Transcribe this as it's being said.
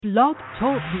Blog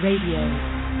Talk Radio.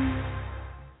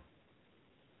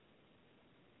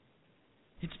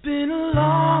 It's been a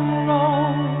long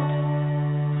road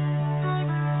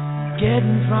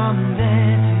getting from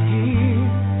there to here.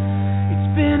 It's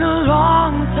been a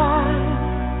long time,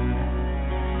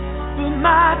 but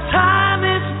my time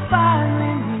is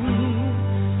finally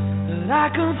near. That I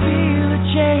can feel a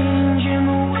change in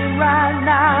the wind right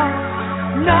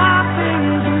now.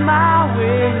 Nothing's in my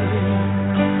way,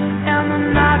 and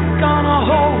they're not gonna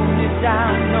hold me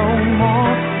down no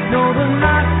more. No, they're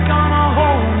not gonna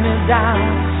hold me down,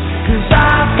 'cause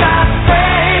I've got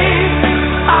faith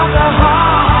of the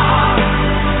heart,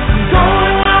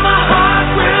 going where my heart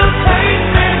will take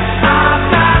me. I've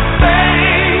got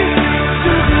faith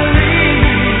to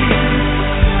believe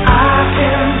I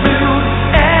can do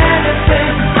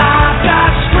anything. I've got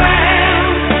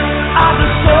strength of the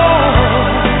soul,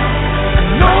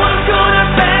 no one's gonna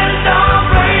bend or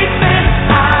break me.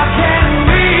 I can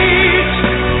reach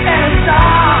and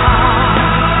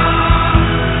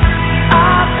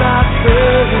I've got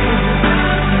faith.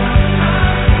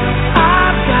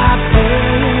 I've got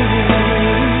faith.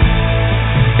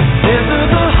 This is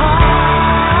the heart.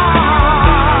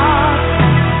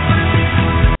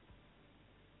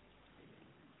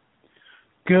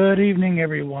 Good evening,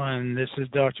 everyone. This is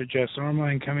Dr. Jess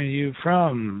Armine coming to you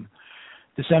from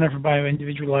the Center for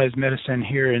Bioindividualized Medicine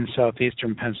here in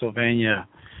southeastern Pennsylvania.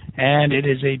 And it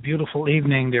is a beautiful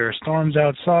evening. There are storms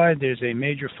outside. There's a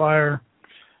major fire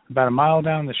about a mile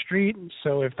down the street.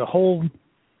 So if the whole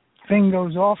thing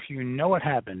goes off, you know what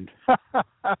happened.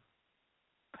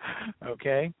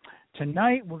 Okay.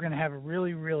 Tonight we're going to have a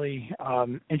really, really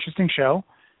interesting show.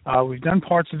 We've done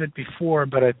parts of it before,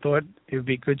 but I thought it would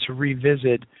be good to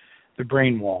revisit the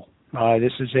BRAINWALL.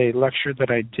 This is a lecture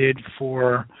that I did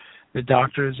for the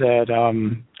doctors at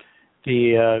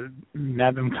the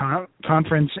NABM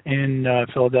conference in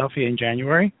Philadelphia in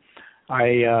January.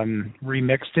 I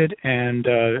remixed it and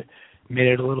made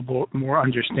it a little bit more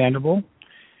understandable.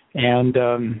 And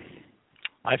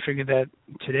I figured that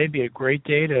today would be a great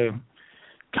day to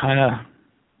kind of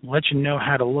let you know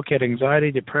how to look at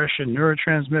anxiety, depression,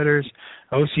 neurotransmitters,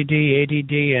 OCD,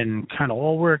 ADD, and kind of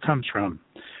all where it comes from.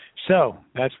 So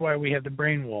that's why we have the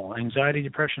BRAINWALL, anxiety,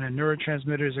 depression, and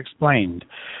neurotransmitters explained.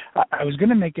 I was going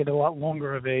to make it a lot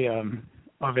longer of a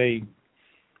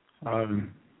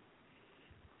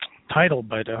title,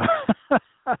 but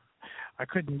I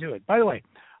couldn't do it. By the way,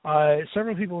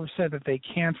 several people have said that they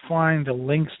can't find the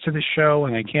links to the show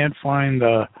and they can't find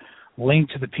the link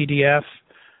to the PDF.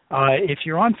 If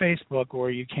you're on Facebook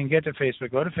or you can get to Facebook,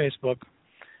 go to Facebook,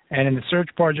 and in the search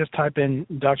bar, just type in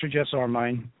Dr. Jess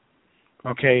Armine,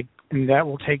 okay, and that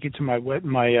will take you to my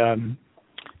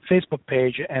Facebook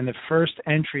page. And the first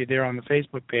entry there on the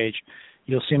Facebook page,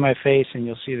 you'll see my face and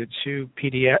you'll see the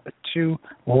two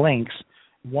links,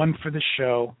 one for the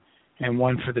show and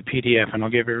one for the PDF. And I'll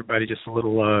give everybody just a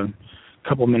little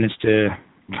couple minutes to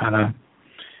kind of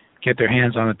get their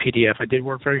hands on the PDF. I did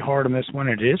work very hard on this one,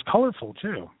 and it is colorful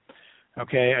too.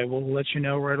 Okay, I will let you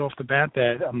know right off the bat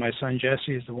that my son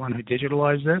Jesse is the one who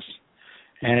digitalized this,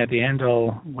 and at the end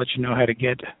I'll let you know how to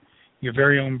get your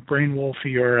very own BRAINWALL for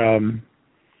your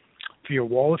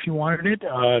wall if you wanted it.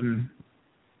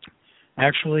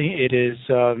 Actually, it is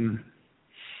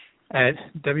at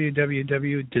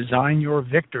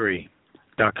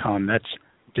www.designyourvictory.com. That's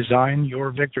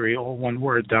designyourvictory, all one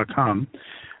word, .com.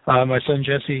 My son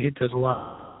Jesse, he does a lot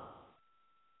of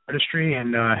artistry,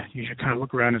 and you should kind of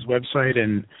look around his website,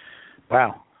 and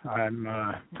wow, I'm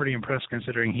pretty impressed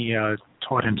considering he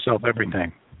taught himself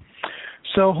everything.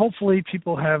 So hopefully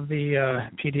people have the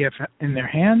PDF in their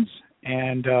hands,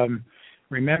 and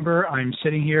remember, I'm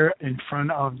sitting here in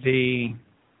front of the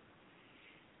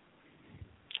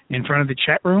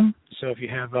chat room, so if you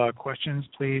have questions,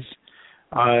 please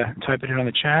type it in on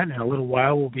the chat. In a little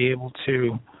while, we'll be able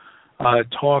to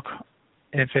talk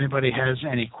if anybody has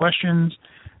any questions,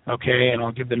 okay, and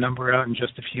I'll give the number out in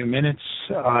just a few minutes.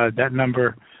 That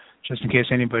number, just in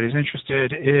case anybody's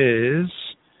interested, is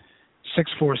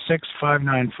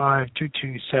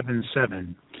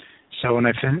 646-595-2277. So when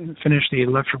I finish the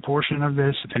lecture portion of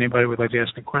this, if anybody would like to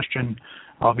ask a question,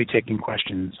 I'll be taking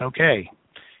questions. Okay,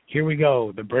 here we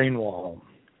go, the BRAINWALL.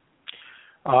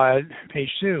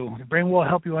 Page 2, the BRAINWALL will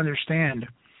help you understand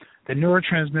the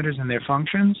neurotransmitters and their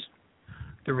functions,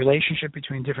 the relationship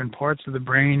between different parts of the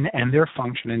brain and their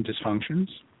function and dysfunctions,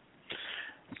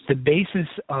 the basis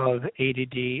of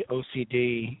ADD,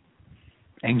 OCD,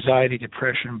 anxiety,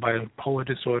 depression, bipolar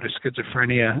disorder,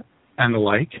 schizophrenia, and the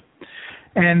like.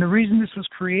 And the reason this was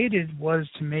created was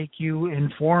to make you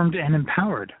informed and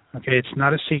empowered. Okay, it's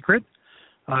not a secret.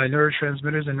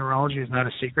 neurotransmitters and neurology is not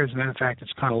a secret. As a matter of fact,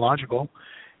 it's kind of logical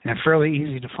and fairly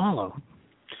easy to follow.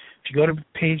 If you go to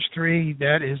page 3,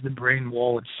 that is the brain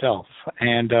wall itself.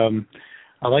 And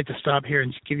I'd like to stop here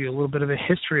and just give you a little bit of a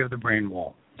history of the brain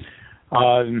wall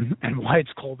and why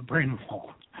it's called the brain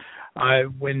wall.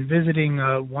 When visiting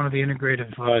one of the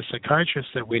integrative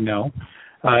psychiatrists that we know,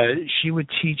 she would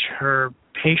teach her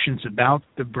patients about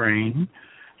the brain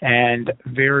and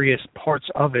various parts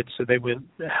of it so they would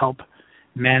help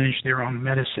manage their own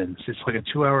medicines. It's like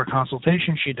a 2-hour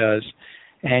consultation she does,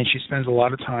 and she spends a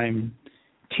lot of time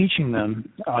teaching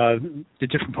them the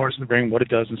different parts of the brain, what it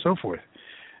does, and so forth.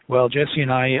 Well, Jesse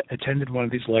and I attended one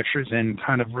of these lectures and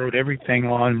kind of wrote everything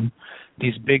on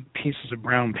these big pieces of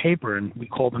brown paper, and we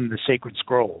called them the sacred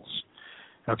scrolls.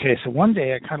 Okay, so one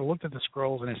day I kind of looked at the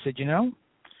scrolls and I said,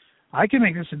 I can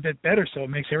make this a bit better so it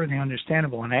makes everything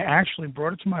understandable. And I actually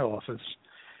brought it to my office,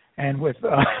 and with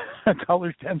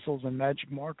colored pencils and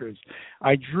magic markers,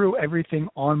 I drew everything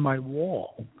on my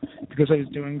wall because I was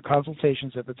doing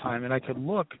consultations at the time, and I could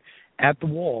look at the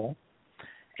wall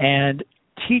and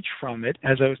teach from it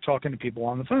as I was talking to people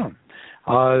on the phone.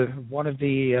 One of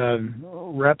the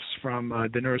reps from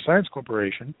the Neuroscience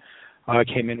Corporation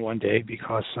came in one day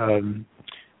because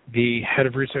the head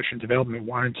of research and development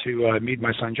wanted to meet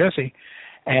my son Jesse,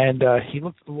 and he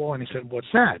looked at the wall and he said, "What's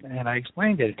that?" And I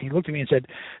explained it. He looked at me and said,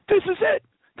 "This is it.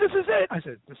 This is it." I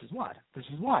said, "This is what? This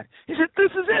is what?" He said,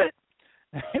 "This is it."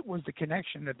 And it was the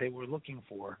connection that they were looking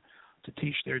for to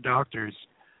teach their doctors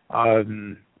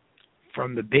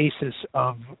from the basis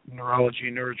of neurology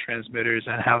and neurotransmitters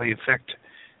and how they affect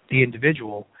the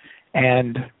individual,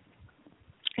 and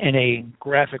in a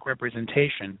graphic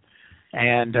representation.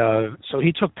 And so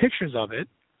he took pictures of it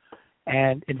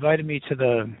and invited me to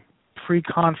the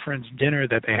pre-conference dinner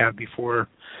that they have before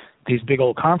these big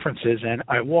old conferences. And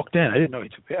I walked in. I didn't know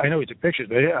I know he took pictures,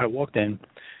 but I walked in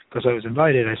because I was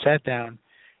invited. I sat down,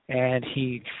 and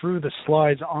he threw the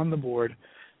slides on the board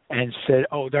and said,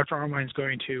 "Oh, Dr. Armine's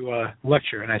going to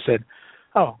lecture." And I said,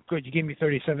 "Oh, good, you gave me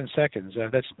 37 seconds.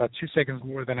 That's about 2 seconds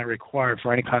more than I require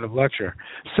for any kind of lecture."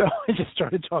 So I just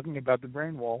started talking about the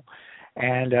brain wall,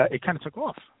 and it kind of took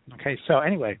off. Okay, so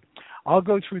anyway, I'll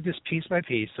go through this piece by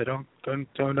piece, so don't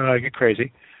get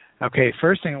crazy. Okay,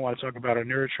 first thing I want to talk about are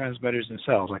neurotransmitters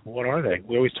themselves. Like, what are they?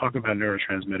 We always talk about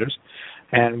neurotransmitters,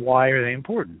 and why are they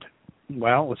important?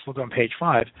 Well, let's look on page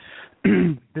 5.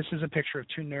 This is a picture of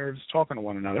two nerves talking to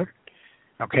one another.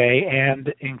 Okay,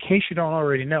 and in case you don't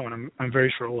already know, and I'm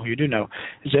very sure all of you do know,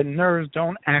 is that nerves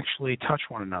don't actually touch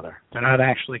one another. They're not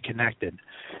actually connected.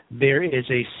 There is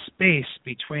a space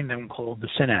between them called the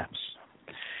synapse.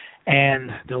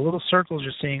 And the little circles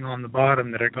you're seeing on the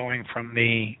bottom that are going from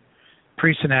the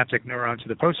presynaptic neuron to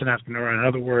the postsynaptic neuron, in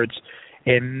other words,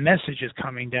 a message is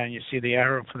coming down. You see the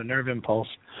arrow for the nerve impulse.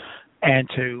 And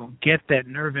to get that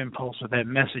nerve impulse or that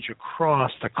message across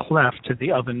the cleft to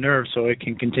the other nerve so it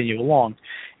can continue along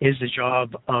is the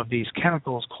job of these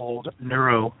chemicals called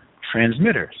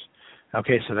neurotransmitters.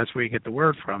 Okay, so that's where you get the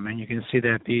word from. And you can see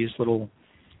that these little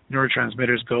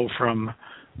neurotransmitters go from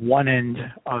one end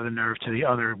of the nerve to the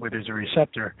other where there's a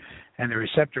receptor. And the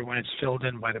receptor, when it's filled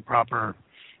in by the proper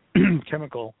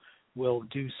chemical, will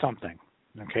do something.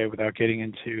 Okay, without getting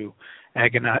into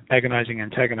agonizing,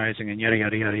 antagonizing, and yada,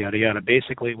 yada, yada, yada, yada.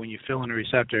 Basically, when you fill in a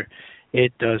receptor,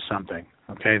 it does something,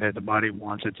 okay, that the body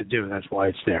wants it to do. That's why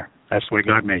it's there. That's the way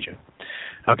God made you.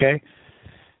 Okay?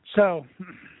 So,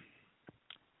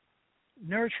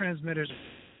 neurotransmitters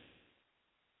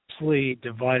are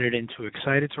divided into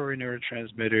excitatory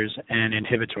neurotransmitters and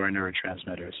inhibitory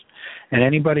neurotransmitters. And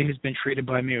anybody who's been treated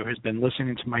by me or has been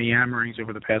listening to my yammerings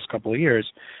over the past couple of years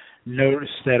notice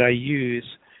that I use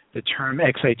the term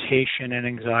excitation and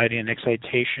anxiety and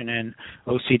excitation and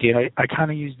OCD. I kind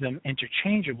of use them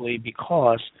interchangeably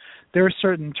because there are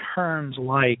certain terms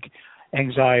like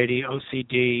anxiety,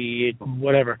 OCD,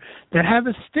 whatever, that have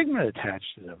a stigma attached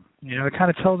to them. You know, it kind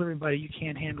of tells everybody you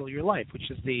can't handle your life, which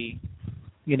is the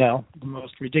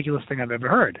most ridiculous thing I've ever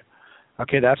heard.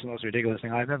 Okay, that's the most ridiculous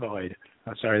thing I've ever heard.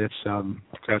 I'm sorry, that's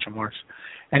Groucho Marx.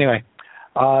 Anyway,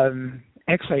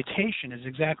 excitation is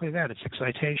exactly that. It's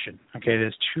excitation. Okay,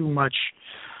 there's too much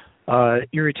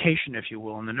irritation, if you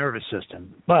will, in the nervous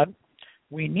system. But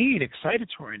we need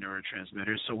excitatory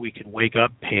neurotransmitters so we can wake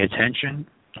up, pay attention,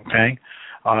 okay,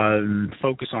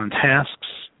 focus on tasks.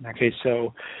 Okay,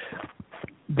 so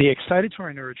the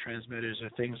excitatory neurotransmitters are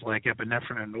things like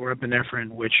epinephrine and norepinephrine,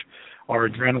 which are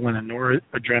adrenaline and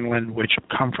noradrenaline, which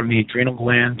come from the adrenal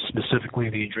gland, specifically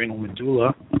the adrenal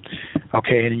medulla.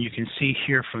 Okay, and you can see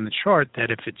here from the chart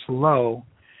that if it's low,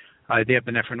 the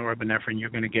epinephrine, norepinephrine, you're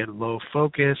going to get low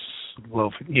focus,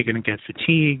 you're going to get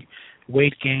fatigue,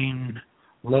 weight gain,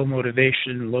 low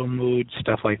motivation, low mood,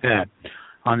 stuff like that.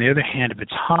 On the other hand, if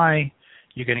it's high,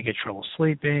 you're going to get trouble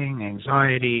sleeping,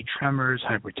 anxiety, tremors,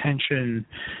 hypertension,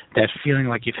 that feeling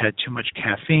like you've had too much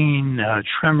caffeine,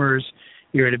 tremors,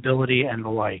 irritability, and the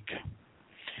like.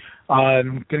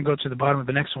 I'm going to go to the bottom of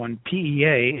the next one.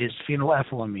 PEA is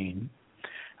phenylethylamine.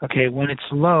 Okay, when it's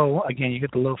low, again, you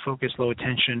get the low focus, low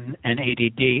attention, and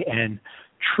ADD, and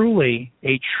truly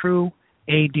a true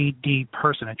ADD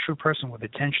person, a true person with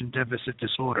attention deficit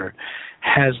disorder,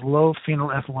 has low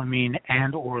phenylethylamine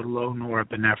and or low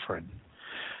norepinephrine.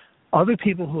 Other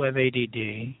people who have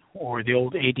ADD or the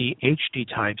old ADHD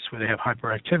types where they have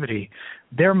hyperactivity,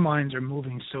 their minds are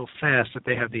moving so fast that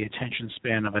they have the attention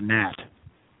span of a gnat.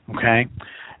 Okay?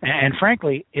 And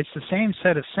frankly, it's the same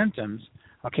set of symptoms,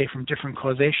 okay, from different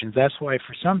causations. That's why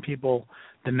for some people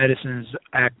the medicines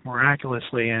act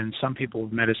miraculously and some people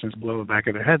medicines blow the back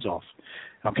of their heads off,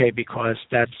 okay, because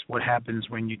that's what happens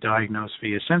when you diagnose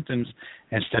via symptoms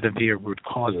instead of via root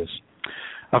causes.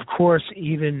 Of course,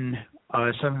 even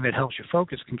something that helps you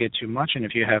focus can get too much, and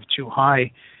if you have too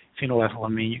high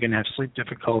phenylethylamine, you can have sleep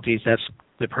difficulties. That's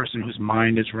the person whose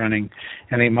mind is running,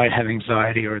 and they might have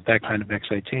anxiety or that kind of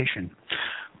excitation.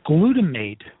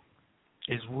 Glutamate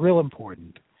is real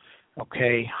important.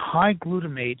 Okay, high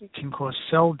glutamate can cause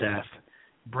cell death,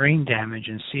 brain damage,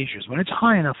 and seizures. When it's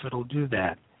high enough, it'll do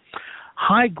that.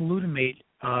 High glutamate,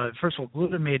 first of all,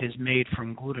 glutamate is made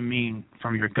from glutamine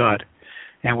from your gut.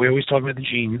 And we always talk about the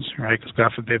genes, right, because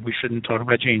God forbid we shouldn't talk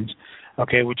about genes.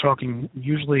 Okay, we're talking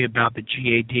usually about the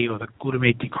GAD or the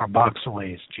glutamate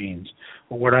decarboxylase genes,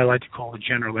 or what I like to call the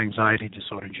general anxiety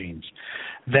disorder genes.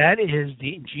 That is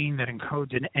the gene that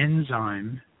encodes an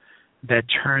enzyme that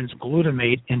turns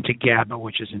glutamate into GABA,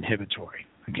 which is inhibitory.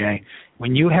 Okay,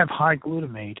 when you have high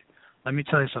glutamate, let me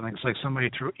tell you something. It's like somebody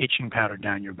threw itching powder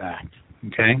down your back.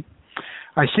 Okay,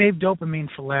 I saved dopamine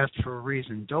for last for a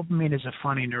reason. Dopamine is a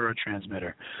funny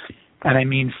neurotransmitter, and I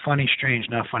mean funny, strange,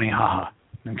 not funny, haha.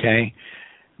 Okay,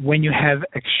 when you have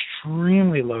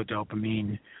extremely low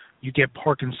dopamine, you get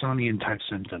Parkinsonian type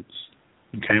symptoms.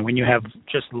 Okay, when you have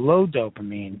just low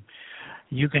dopamine,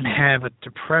 you can have a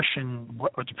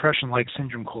depression-like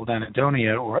syndrome called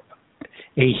anhedonia or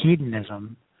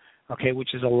ahedonism, okay,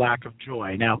 which is a lack of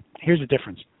joy. Now, here's the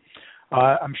difference.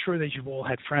 I'm sure that you've all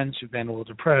had friends who've been a little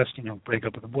depressed, break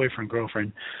up with a boyfriend,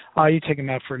 girlfriend. You take them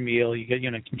out for a meal, you can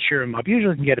cheer them up.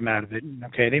 Usually you can get them out of it,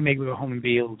 okay? They may go home and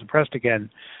be a little depressed again,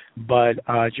 but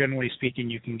generally speaking,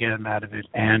 you can get them out of it,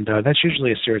 and that's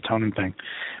usually a serotonin thing.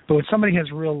 But when somebody has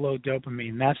real low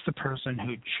dopamine, that's the person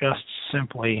who just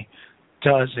simply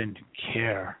doesn't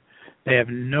care. They have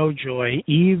no joy.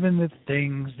 Even the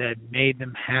things that made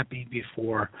them happy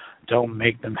before don't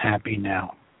make them happy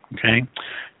now. Okay?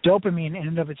 Dopamine in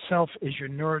and of itself is your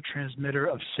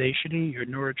neurotransmitter of satiety, your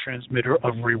neurotransmitter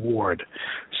of reward.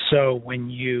 So when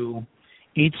you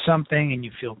eat something and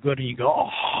you feel good and you go, oh,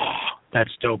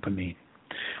 that's dopamine.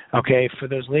 Okay, for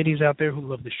those ladies out there who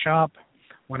love to shop,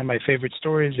 one of my favorite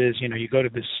stories is, you go to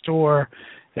this store,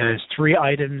 there's 3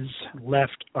 items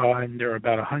left, and there are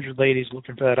about 100 ladies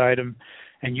looking for that item,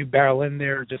 and you barrel in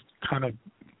there just kind of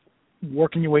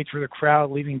working your way through the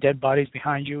crowd, leaving dead bodies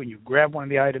behind you, and you grab one of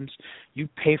the items, you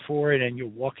pay for it, and you're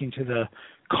walking to the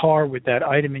car with that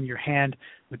item in your hand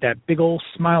with that big old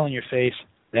smile on your face.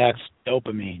 That's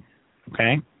dopamine,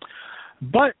 okay?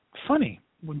 But funny,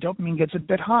 when dopamine gets a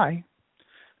bit high,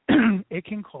 it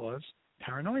can cause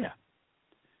paranoia,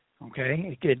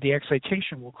 okay? The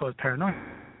excitation will cause paranoia.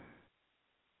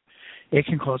 It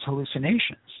can cause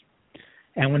hallucinations.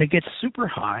 And when it gets super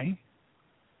high,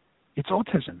 it's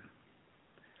autism.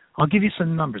 I'll give you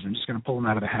some numbers. I'm just going to pull them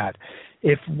out of the hat.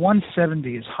 If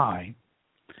 170 is high,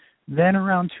 then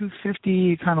around 250,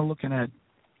 you're kind of looking at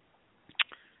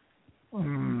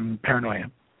paranoia.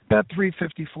 About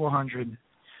 350, 400,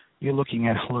 you're looking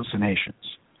at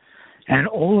hallucinations. And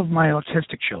all of my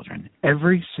autistic children,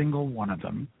 every single one of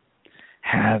them,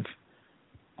 have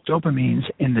dopamines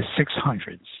in the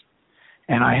 600s.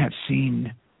 And I have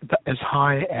seen as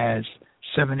high as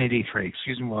 783.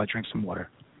 Excuse me while I drink some water.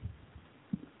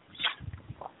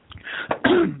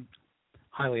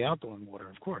 Highly alkaline water,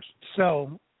 of course.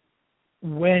 So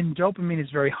when dopamine is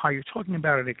very high, you're talking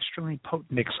about an extremely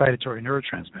potent excitatory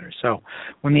neurotransmitter. So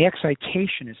when the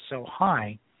excitation is so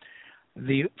high,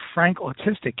 the frank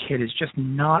autistic kid is just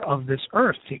not of this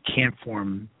earth. It can't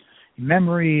form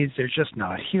memories. They're just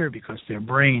not here because their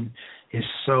brain is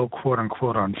so,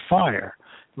 quote-unquote, on fire,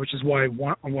 which is why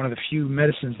one of the few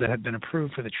medicines that have been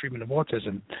approved for the treatment of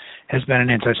autism has been an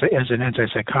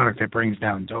antipsychotic that brings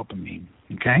down dopamine,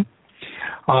 okay?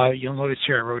 You'll notice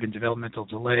here I wrote in developmental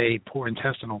delay, poor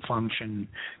intestinal function,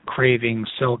 craving,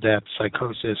 cell death,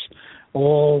 psychosis,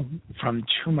 all from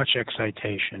too much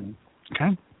excitation.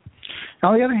 Okay?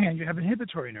 On the other hand, you have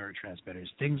inhibitory neurotransmitters,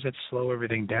 things that slow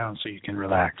everything down so you can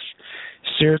relax.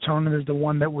 Serotonin is the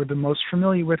one that we're the most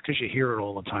familiar with because you hear it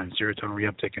all the time, serotonin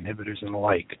reuptake inhibitors and the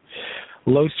like.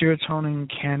 Low serotonin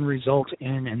can result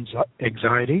in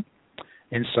anxiety,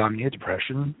 insomnia,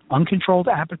 depression, uncontrolled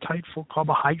appetite for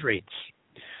carbohydrates.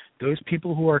 Those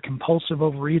people who are compulsive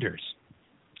overeaters.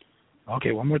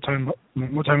 Okay, one more time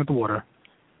with the water.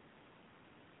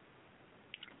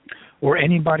 Or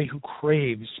anybody who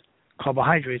craves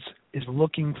carbohydrates is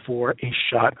looking for a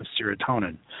shot of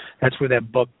serotonin. That's where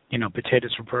that book,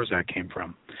 Potatoes for Prozac came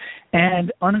from.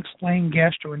 And unexplained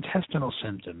gastrointestinal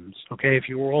symptoms. Okay, if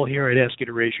you were all here, I'd ask you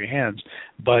to raise your hands,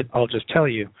 but I'll just tell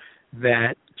you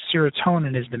that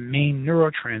serotonin is the main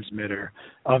neurotransmitter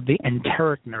of the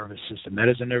enteric nervous system. That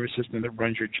is a nervous system that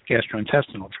runs your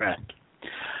gastrointestinal tract.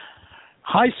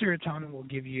 High serotonin will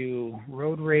give you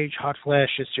road rage, hot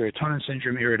flashes, serotonin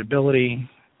syndrome, irritability.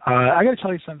 I got to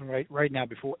tell you something right now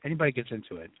before anybody gets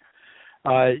into it.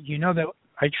 You know that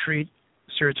I treat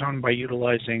serotonin by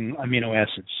utilizing amino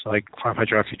acids like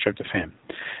 5-hydroxytryptophan.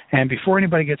 And before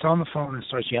anybody gets on the phone and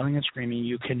starts yelling and screaming,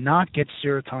 you cannot get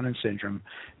serotonin syndrome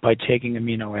by taking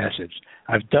amino acids.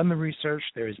 I've done the research.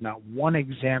 There is not one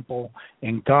example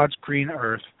in God's green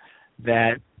earth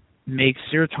that makes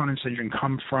serotonin syndrome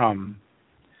come from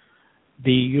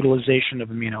the utilization of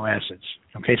amino acids.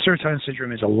 Okay, serotonin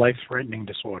syndrome is a life-threatening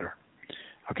disorder.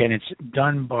 Okay, and it's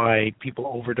done by people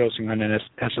overdosing on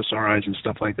SSRIs and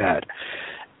stuff like that.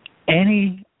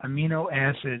 Any amino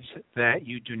acids that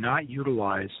you do not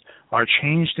utilize are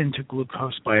changed into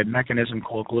glucose by a mechanism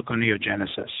called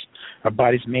gluconeogenesis. Our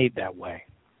body's made that way.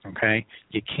 Okay,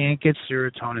 you can't get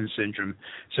serotonin syndrome.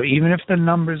 So even if the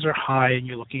numbers are high and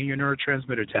you're looking at your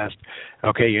neurotransmitter test,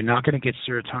 okay, you're not going to get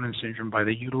serotonin syndrome by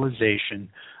the utilization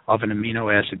of an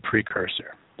amino acid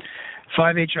precursor.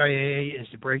 5-HIAA is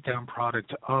the breakdown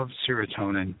product of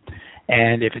serotonin,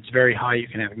 and if it's very high, you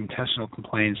can have intestinal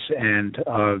complaints, and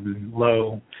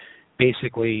low,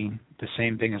 basically the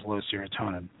same thing as low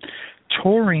serotonin.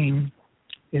 Taurine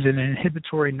is an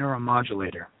inhibitory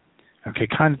neuromodulator. Okay,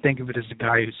 kind of think of it as the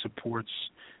guy who supports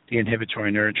the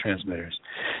inhibitory neurotransmitters.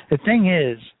 The thing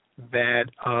is that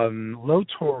low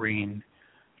taurine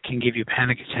can give you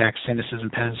panic attacks,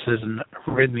 cynicism, pessimism,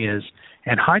 arrhythmias,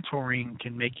 and high taurine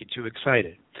can make you too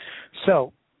excited.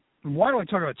 So why do I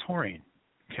talk about taurine?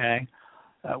 Okay,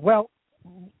 well,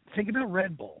 think about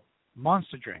Red Bull,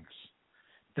 Monster drinks.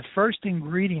 The first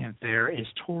ingredient there is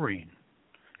taurine.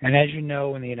 And as you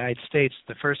know, in the United States,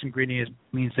 the first ingredient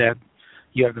means that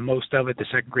you have the most of it, the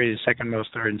second ingredient is second most,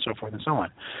 third, and so forth and so on.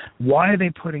 Why are they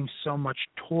putting so much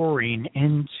taurine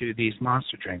into these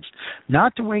Monster drinks?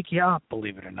 Not to wake you up,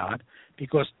 believe it or not,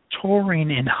 because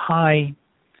taurine in high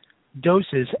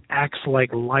doses acts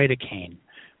like lidocaine,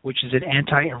 which is an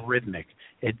antiarrhythmic.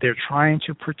 They're trying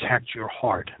to protect your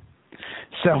heart.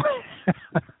 So,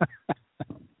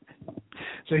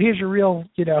 so here's your real,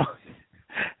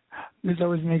 this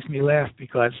always makes me laugh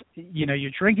because,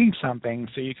 you're drinking something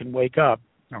so you can wake up,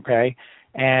 okay?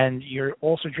 And you're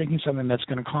also drinking something that's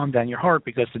going to calm down your heart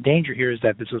because the danger here is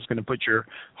that this is going to put your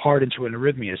heart into an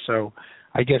arrhythmia. So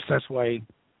I guess that's why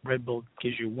Red Bull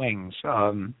gives you wings.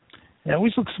 It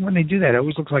always looks, when they do that, it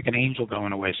always looks like an angel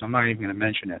going away, so I'm not even going to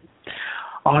mention it.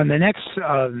 On the next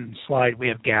slide, we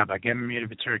have GABA,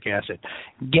 gamma-aminobutyric acid.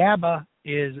 GABA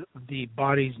is the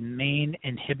body's main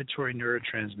inhibitory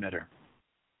neurotransmitter.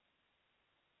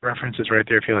 Reference is right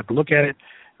there if you like to look at it.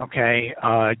 Okay,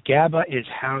 GABA is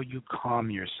how you calm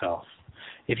yourself.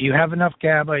 If you have enough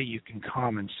GABA, you can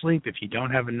calm and sleep. If you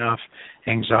don't have enough,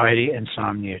 anxiety,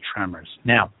 insomnia, tremors.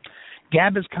 Now,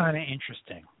 GABA is kind of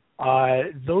interesting.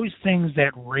 Those things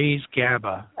that raise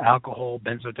GABA, alcohol,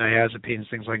 benzodiazepines,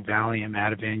 things like Valium,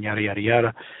 Ativan, yada, yada,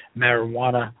 yada,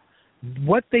 marijuana,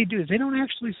 what they do is they don't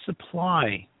actually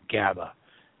supply GABA.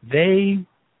 They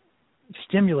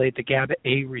stimulate the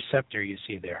GABA-A receptor you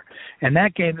see there. And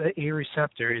that GABA-A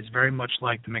receptor is very much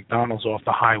like the McDonald's off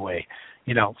the highway,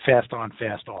 fast on,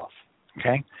 fast off,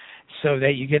 okay? So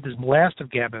that you get this blast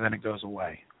of GABA, then it goes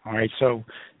away, all right? So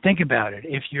think about it.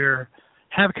 If you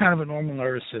have kind of a normal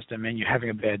nervous system and you're having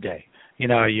a bad day,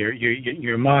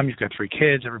 you're a mom, you've got 3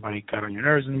 kids, everybody got on your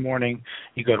nerves in the morning,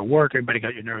 you go to work, everybody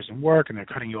got your nerves in work, and they're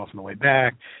cutting you off on the way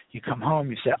back. You come home,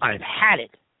 you say, I've had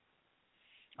it.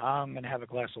 I'm going to have a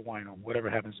glass of wine or whatever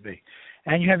it happens to be.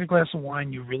 And you have your glass of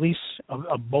wine, you release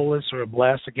a bolus or a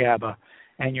blast of GABA,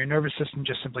 and your nervous system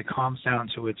just simply calms down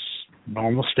to its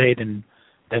normal state, and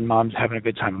then mom's having a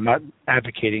good time. I'm not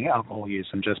advocating alcohol use.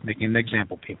 I'm just making an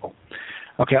example, people.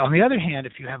 Okay, on the other hand,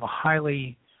 if you have a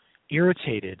highly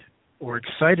irritated or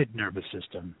excited nervous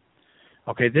system,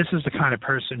 Okay, this is the kind of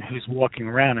person who's walking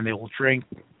around and they will drink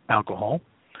alcohol,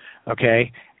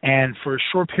 okay, and for a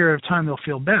short period of time they'll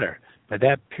feel better. But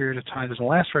that period of time doesn't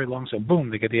last very long, so boom,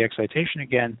 they get the excitation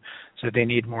again, so they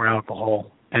need more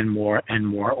alcohol and more,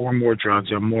 or more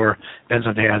drugs, or more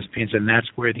benzodiazepines, and that's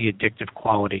where the addictive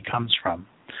quality comes from.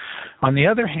 On the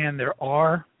other hand, there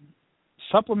are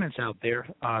supplements out there,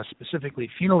 specifically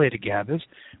phenylated GABAs,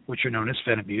 which are known as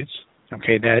phenibutes,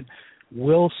 okay, that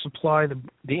will supply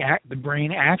the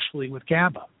brain actually with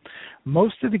GABA.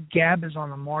 Most of the GABAs on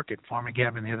the market,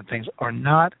 pharma-GABA and the other things, are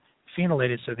not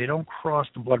phenylated, so they don't cross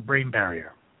the blood-brain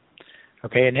barrier.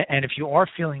 Okay, and if you are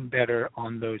feeling better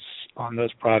on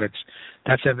those products,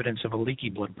 that's evidence of a leaky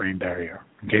blood-brain barrier.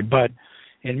 Okay, but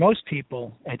in most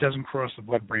people, it doesn't cross the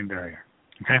blood-brain barrier.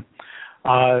 Okay,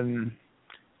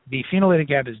 the phenylated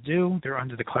GABAs do. They're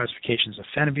under the classifications of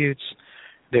phenibutes.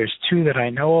 There's two that I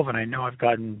know of, and I know I've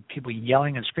gotten people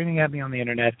yelling and screaming at me on the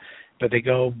internet, but they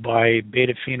go by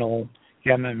beta-phenyl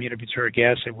gamma-aminobutyric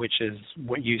acid, which is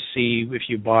what you see if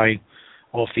you buy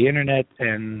off the internet,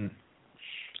 and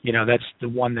that's the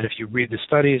one that if you read the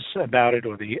studies about it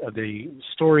or the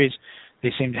stories,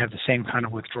 they seem to have the same kind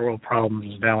of withdrawal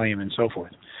problems as Valium and so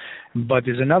forth. But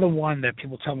there's another one that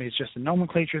people tell me is just a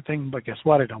nomenclature thing, but guess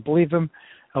what? I don't believe them.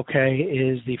 Okay,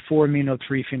 is the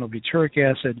 4-amino-3-phenylbutyric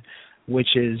acid,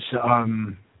 which is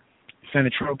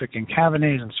phenotropic and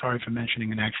cavanase. I'm sorry for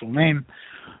mentioning an actual name,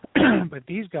 but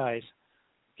these guys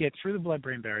get through the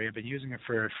blood-brain barrier. I've been using it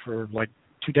for like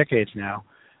 2 decades now,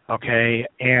 okay,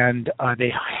 and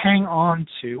they hang on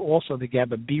to also the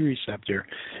GABA B receptor,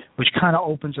 which kind of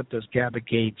opens up those GABA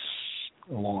gates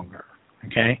longer,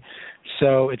 okay?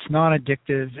 So it's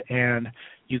non-addictive, and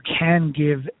you can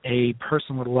give a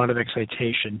person with a lot of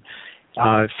excitation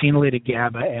phenylated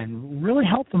GABA and really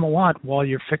help them a lot while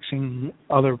you're fixing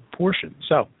other portions.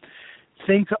 So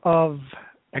think of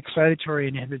excitatory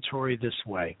and inhibitory this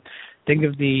way. Think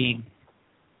of down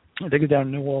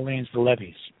in New Orleans, the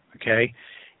levees, okay?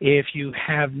 If you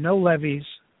have no levees,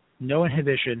 no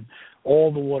inhibition,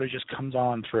 all the water just comes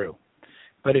on through.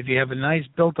 But if you have a nice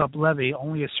built-up levee,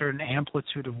 only a certain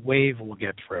amplitude of wave will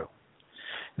get through.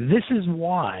 This is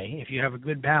why, if you have a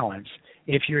good balance,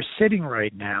 if you're sitting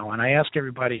right now, and I ask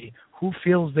everybody who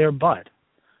feels their butt,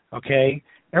 okay,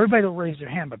 everybody will raise their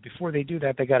hand, but before they do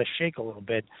that, they got to shake a little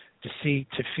bit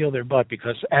to feel their butt,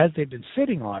 because as they've been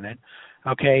sitting on it,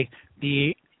 okay,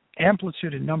 the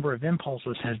amplitude and number of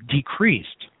impulses has decreased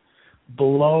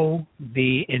below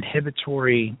the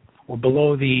inhibitory or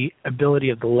below the ability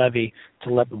of the levee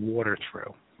to let the water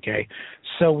through. Okay,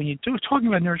 so when you're talking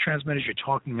about neurotransmitters, you're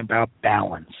talking about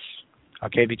balance,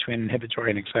 okay, between inhibitory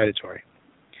and excitatory.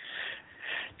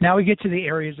 Now we get to the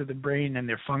areas of the brain and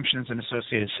their functions and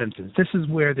associated symptoms. This is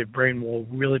where the BRAINWALL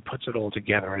really puts it all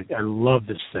together. I love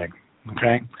this thing,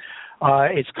 okay?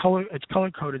 It's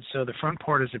color-coded, so the front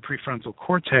part is the prefrontal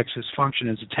cortex. Whose function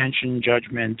is attention,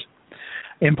 judgment,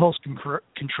 impulse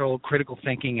control, critical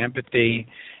thinking, empathy,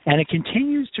 and it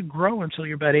continues to grow until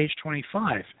you're about age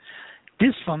 25.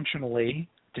 Dysfunctionally,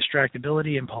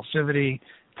 distractibility, impulsivity,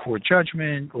 poor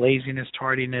judgment, laziness,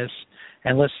 tardiness,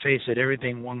 and let's face it,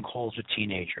 everything one calls a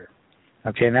teenager.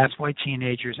 Okay, and that's why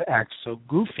teenagers act so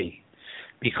goofy,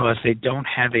 because they don't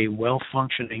have a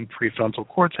well-functioning prefrontal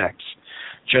cortex.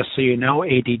 Just so you know,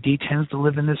 ADD tends to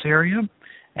live in this area,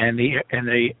 and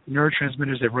the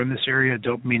neurotransmitters that run this area,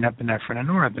 dopamine, epinephrine, and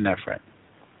norepinephrine.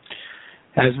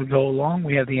 As we go along,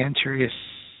 we have the anterior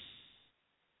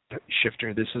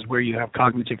shifter. This is where you have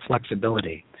cognitive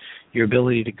flexibility, your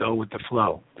ability to go with the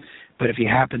flow. But if you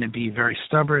happen to be very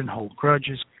stubborn, hold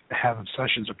grudges, have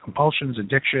obsessions or compulsions,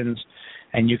 addictions,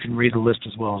 and you can read the list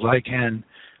as well as I can,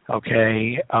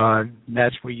 okay,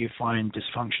 that's where you find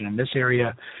dysfunction in this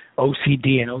area.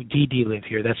 OCD and ODD live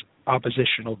here. That's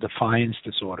oppositional defiance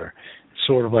disorder. It's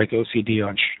sort of like OCD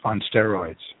on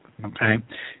steroids, okay?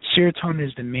 Serotonin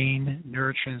is the main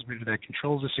neurotransmitter that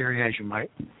controls this area, as you might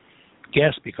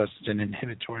guess, because it's an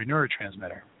inhibitory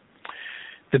neurotransmitter.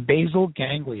 The basal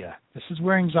ganglia, this is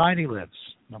where anxiety lives,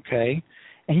 okay?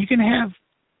 And you can have,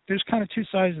 there's kind of two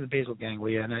sides of the basal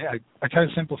ganglia, and I kind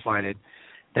of simplified it,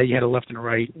 that you had a left and a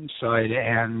right side,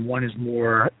 and one is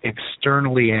more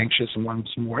externally anxious and one's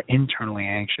more internally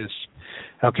anxious.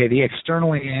 Okay, the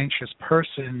externally anxious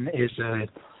person is an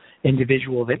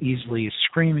individual that easily is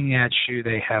screaming at you.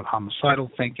 They have homicidal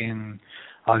thinking.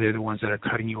 They're the ones that are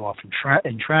cutting you off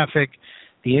in traffic.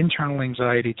 The internal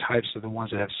anxiety types are the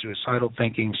ones that have suicidal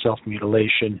thinking,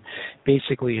 self-mutilation,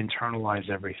 basically internalize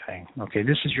everything. Okay,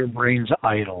 this is your brain's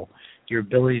idol, your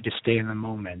ability to stay in the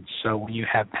moment. So when you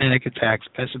have panic attacks,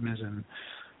 pessimism,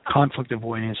 conflict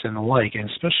avoidance, and the like, and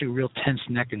especially real tense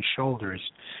neck and shoulders,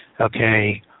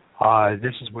 okay,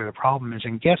 This is where the problem is.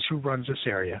 And guess who runs this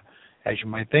area? As you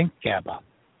might think, GABA.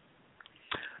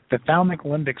 The thalamic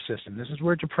limbic system. This is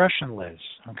where depression lives.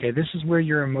 Okay, this is where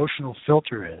your emotional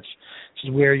filter is. This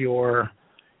is where you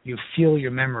feel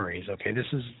your memories. Okay, this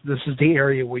is the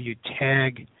area where you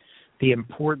tag the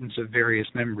importance of various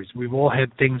memories. We've all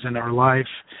had things in our life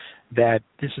that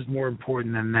this is more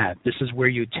important than that. This is where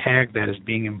you tag that as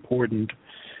being important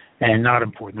and not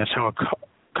important. That's how it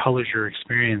colors your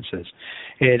experiences.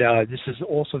 This is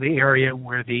also the area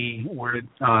where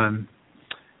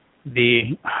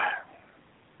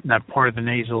not part of the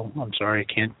nasal, I'm sorry,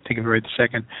 I can't think of it right this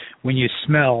second. When you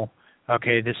smell,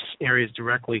 okay, this area is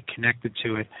directly connected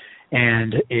to it,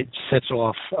 and it sets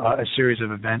off a series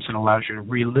of events and allows you to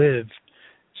relive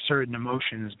certain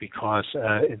emotions because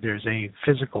there's a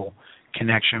physical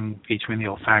connection between the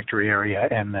olfactory area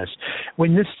and this.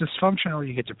 When this is dysfunctional,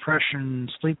 you get depression,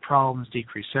 sleep problems,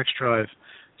 decreased sex drive,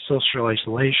 social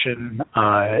isolation,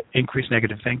 increased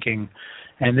negative thinking,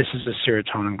 and this is a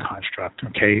serotonin construct.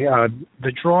 Okay,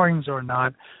 the drawings are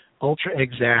not ultra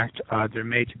exact; they're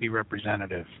made to be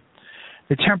representative.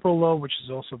 The temporal lobe, which is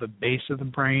also the base of the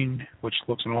brain, which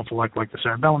looks an awful lot like the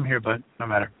cerebellum here, but no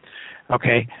matter.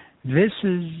 Okay, this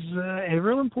is a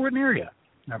real important area.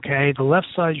 Okay, the left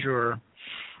side is your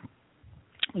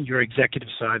executive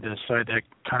side, the side that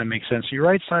kind of makes sense. Your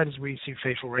right side is where you see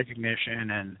facial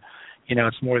recognition, and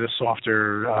it's more the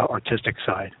softer artistic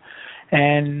side.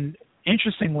 And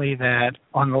interestingly, that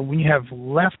when you have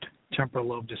left temporal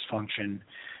lobe dysfunction,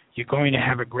 you're going to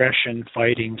have aggression,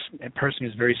 fighting, a person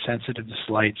who's very sensitive to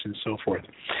slights and so forth.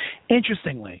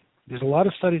 Interestingly, there's a lot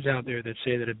of studies out there that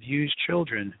say that abused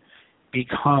children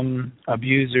become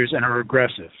abusers and are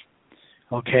aggressive.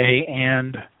 Okay,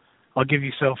 and I'll give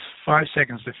yourself 5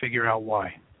 seconds to figure out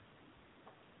why.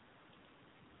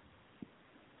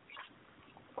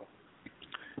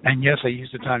 And yes, I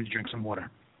used the time to drink some water.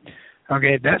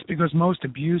 Okay, that's because most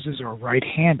abusers are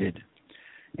right-handed.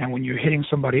 And when you're hitting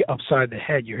somebody upside the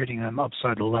head, you're hitting them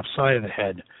upside the left side of the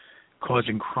head,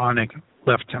 causing chronic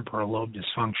left temporal lobe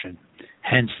dysfunction,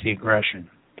 hence the aggression.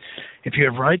 If you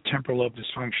have right temporal lobe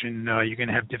dysfunction, you're going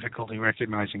to have difficulty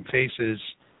recognizing faces,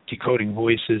 decoding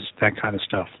voices, that kind of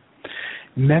stuff.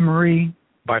 Memory,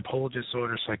 bipolar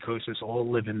disorder, psychosis all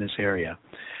live in this area.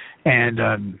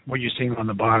 And what you're seeing on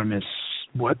the bottom is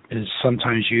what is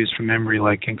sometimes used for memory,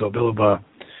 like ginkgo biloba,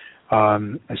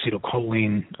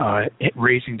 acetylcholine,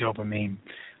 raising dopamine.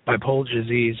 Bipolar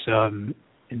disease,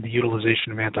 in the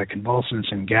utilization of anticonvulsants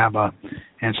and GABA,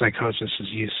 and psychosis is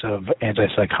use of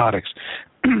antipsychotics.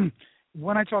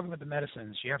 When I talk about the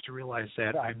medicines, you have to realize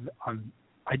that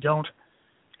I don't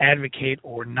advocate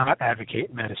or not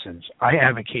advocate medicines. I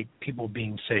advocate people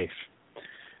being safe.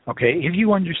 Okay, if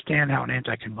you understand how an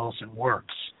anticonvulsant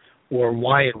works or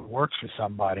why it works for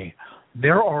somebody,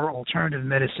 there are alternative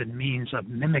medicine means of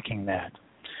mimicking that.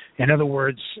 In other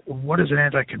words, what does an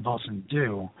anticonvulsant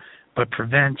do but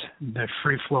prevent the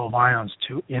free flow of ions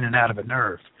in and out of a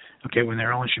nerve? Okay, when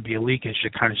there only should be a leakage,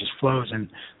 it kind of just flows and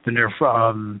the nerve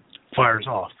fires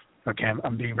off. Okay,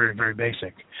 I'm being very, very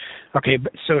basic. Okay,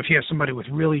 so if you have somebody with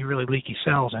really, really leaky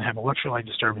cells and have electrolyte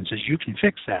disturbances, you can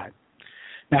fix that.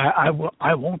 Now,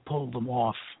 I won't pull them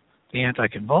off the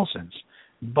anticonvulsants,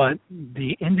 but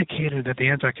the indicator that the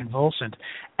anticonvulsant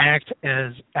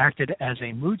acted as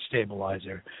a mood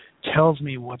stabilizer tells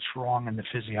me what's wrong in the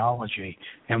physiology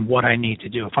and what I need to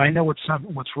do. If I know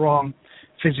what's wrong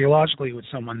physiologically with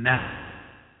someone now,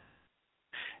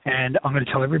 and I'm going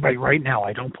to tell everybody right now,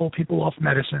 I don't pull people off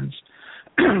medicines.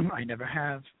 I never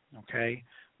have, okay?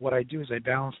 What I do is I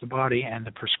balance the body, and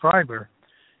the prescriber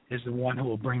is the one who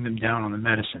will bring them down on the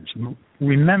medicines.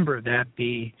 Remember that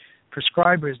the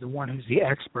prescriber is the one who's the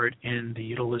expert in the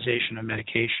utilization of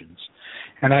medications.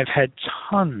 And I've had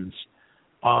tons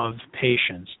of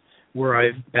patients where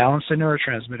I've balanced the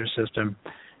neurotransmitter system,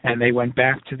 and they went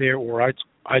back to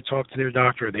I talked to their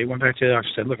doctor. They went back to the doctor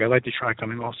and said, look, I'd like to try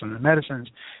coming off some of the medicines.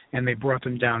 And they brought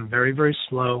them down very, very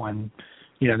slow. And,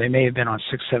 they may have been on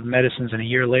 6, 7 medicines. And a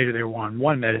year later, they were on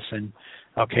one medicine,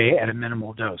 okay, at a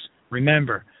minimal dose.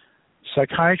 Remember,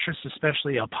 psychiatrists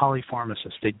especially are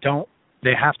polypharmacists.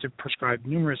 They have to prescribe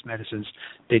numerous medicines.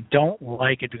 They don't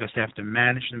like it because they have to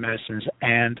manage the medicines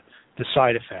and the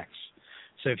side effects.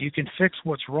 So if you can fix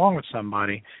what's wrong with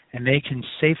somebody and they can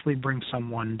safely bring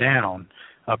someone down,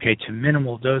 okay, to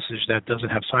minimal dosage that doesn't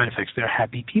have side effects, they're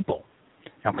happy people,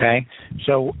 okay?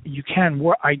 So you can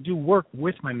work. I do work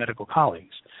with my medical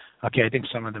colleagues. Okay, I think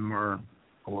some of them are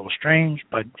a little strange,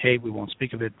 but hey, we won't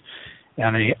speak of it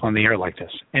on the air like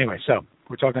this. Anyway, so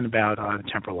we're talking about the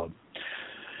temporal lobe.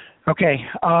 Okay,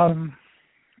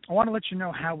 I want to let you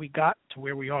know how we got to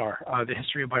where we are, the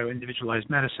history of bioindividualized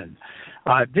medicine.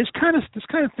 This kind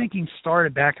of thinking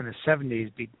started back in the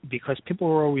 70s because people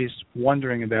were always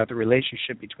wondering about the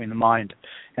relationship between the mind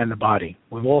and the body.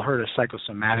 We've all heard of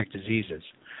psychosomatic diseases.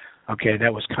 Okay,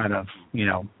 that was kind of,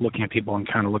 looking at people and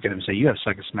kind of look at them and say, you have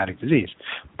psychosomatic disease.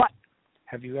 But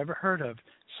have you ever heard of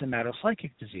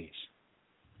somatopsychic disease?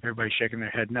 Everybody's shaking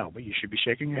their head no, but you should be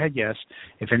shaking your head yes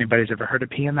if anybody's ever heard of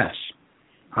PMS.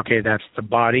 Okay, that's the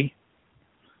body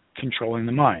controlling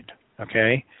the mind.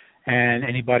 Okay, and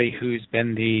anybody who's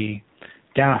been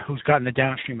who's gotten the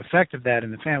downstream effect of that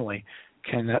in the family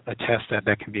can attest that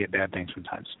that can be a bad thing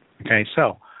sometimes. Okay,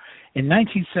 so in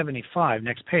 1975,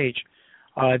 next page,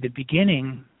 the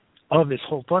beginning of this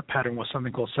whole thought pattern was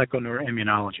something called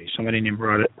psychoneuroimmunology. Somebody named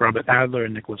Robert Adler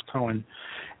and Nicholas Cohen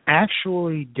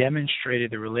actually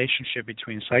demonstrated the relationship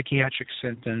between psychiatric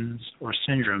symptoms or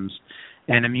syndromes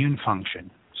and immune function.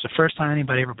 It's the first time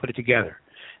anybody ever put it together.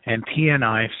 And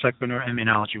PNI,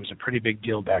 psychoneuroimmunology, was a pretty big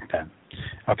deal back then.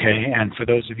 Okay, and for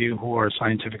those of you who are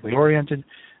scientifically oriented,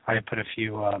 I have put a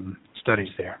few studies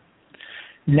there.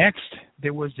 Next,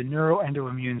 there was the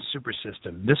neuroendoimmune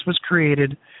supersystem. This was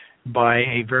created by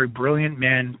a very brilliant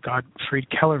man, Gottfried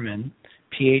Kellerman,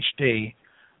 PhD,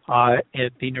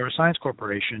 at the Neuroscience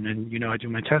Corporation, and I do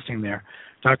my testing there.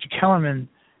 Dr. Kellerman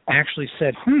actually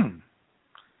said,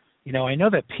 I know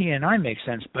that PNI makes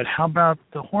sense, but how about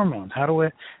the hormones?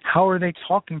 How are they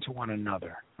talking to one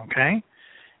another? Okay?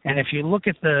 And if you look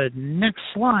at the next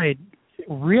slide,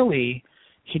 really,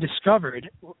 he discovered,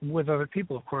 with other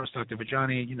people, of course, Dr.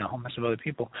 Vajani, a whole mess of other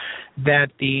people, that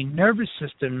the nervous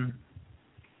system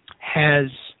has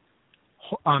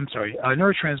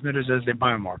neurotransmitters as their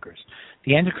biomarkers.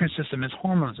 The endocrine system has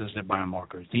hormones as their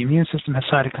biomarkers. The immune system has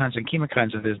cytokines and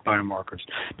chemokines as their biomarkers.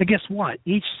 But guess what?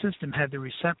 Each system had the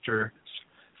receptors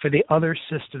for the other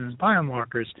system's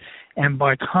biomarkers, and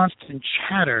by constant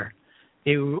chatter,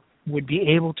 they would be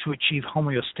able to achieve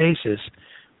homeostasis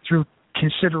through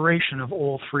consideration of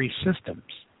all three systems.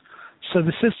 So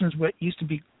the systems what used to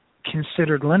be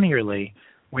considered linearly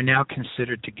were now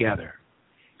considered together.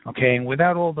 Okay, and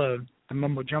without all the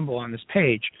mumbo jumbo on this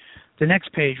page, the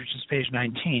next page, which is page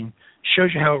 19, shows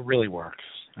you how it really works.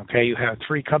 Okay, you have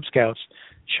three Cub Scouts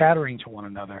chattering to one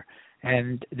another,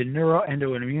 and the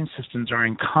neuroendoimmune systems are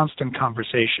in constant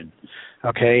conversation.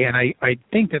 Okay, and I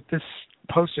think that this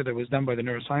poster that was done by the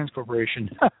Neuroscience Corporation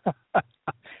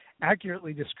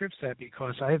accurately describes that,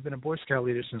 because I have been a Boy Scout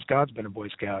leader since God's been a Boy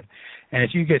Scout, and if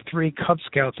you get three Cub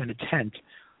Scouts in a tent,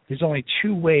 there's only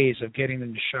two ways of getting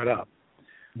them to shut up.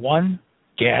 One,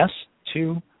 gas.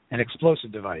 Two, an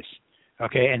explosive device.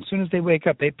 Okay, and as soon as they wake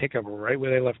up, they pick up right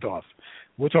where they left off.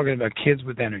 We're talking about kids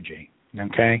with energy.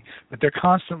 Okay, but they're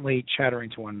constantly chattering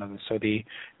to one another. So the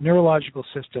neurological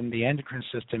system, the endocrine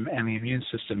system, and the immune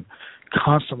system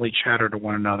constantly chatter to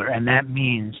one another, and that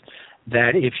means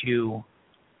that if you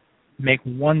make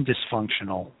one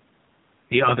dysfunctional,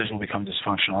 the others will become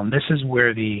dysfunctional. And this is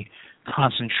where the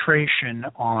concentration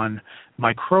on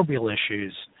microbial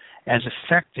issues as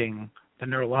affecting the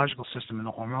neurological system and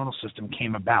the hormonal system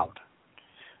came about.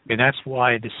 Okay, that's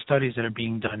why the studies that are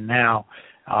being done now,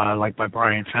 like by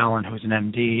Brian Fallon, who's an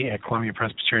MD at Columbia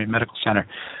Presbyterian Medical Center,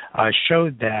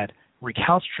 showed that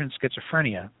recalcitrant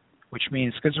schizophrenia, which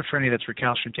means schizophrenia that's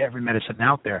recalcitrant to every medicine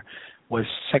out there, was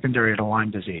secondary to Lyme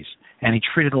disease. And he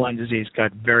treated Lyme disease,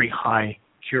 got very high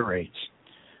cure rates.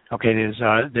 Okay,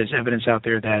 there's evidence out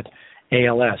there that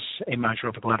ALS,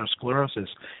 amyotrophic lateral sclerosis,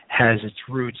 has its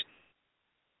roots.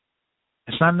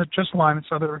 It's not just Lyme, it's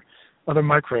other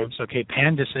microbes. Okay,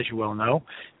 PANDAS, as you well know,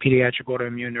 pediatric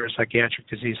autoimmune neuropsychiatric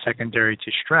disease secondary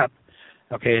to strep,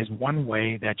 okay, is one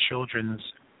way that children's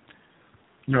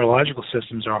neurological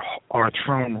systems are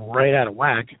thrown right out of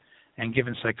whack and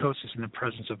given psychosis in the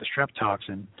presence of the strep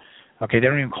toxin. Okay, they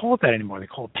don't even call it that anymore. They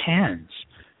call it PANS,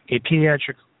 okay,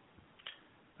 pediatric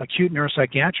acute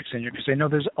neuropsychiatric syndrome, because they know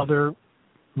there's other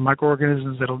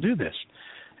microorganisms that'll do this.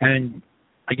 And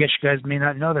I guess you guys may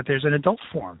not know that there's an adult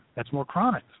form that's more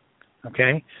chronic.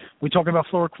 Okay, we talk about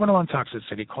fluoroquinolone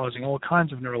toxicity causing all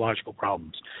kinds of neurological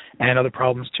problems and other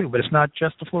problems too. But it's not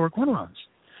just the fluoroquinolones.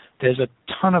 There's a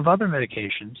ton of other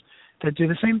medications that do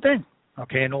the same thing.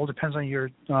 Okay, and it all depends on your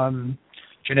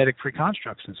genetic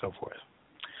preconstructs and so forth.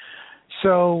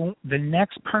 So the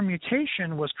next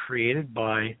permutation was created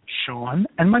by Sean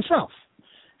and myself,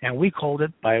 and we called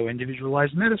it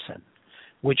bioindividualized medicine,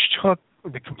 which took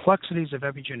the complexities of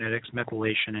epigenetics,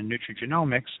 methylation, and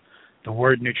nutrigenomics. The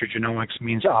word nutrigenomics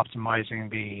means optimizing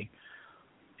the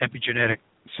epigenetic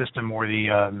system or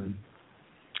the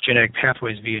genetic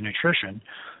pathways via nutrition,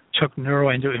 took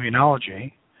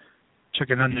neuroendoimmunology, took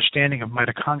an understanding of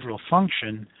mitochondrial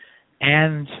function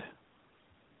and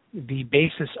the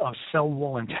basis of cell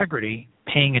wall integrity,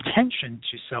 paying attention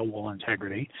to cell wall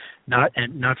integrity, not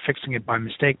fixing it by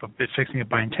mistake, but fixing it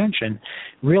by intention,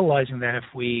 realizing that if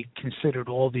we considered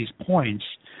all these points,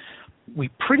 we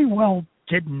pretty well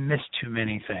didn't miss too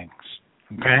many things,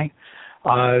 okay?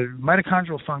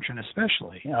 Mitochondrial function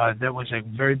especially, that was a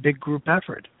very big group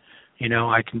effort. You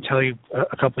know, I can tell you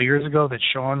a couple of years ago that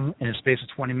Sean, in a space of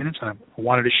 20 minutes, I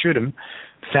wanted to shoot him,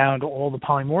 found all the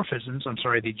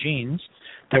the genes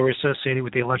that were associated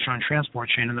with the electron transport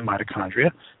chain in the mitochondria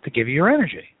to give you your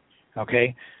energy,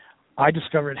 okay? I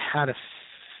discovered how to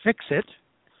fix it,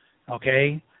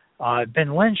 okay?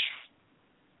 Ben Lynch,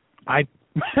 I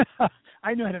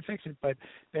knew how to fix it, but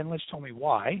Ben Lynch told me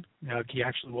why. He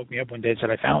actually woke me up one day and said,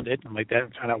 I found it. I'm like, that,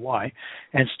 found out why.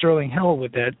 And Sterling Hill,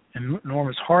 with that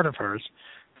enormous heart of hers,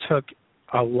 took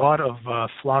a lot of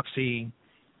Floxy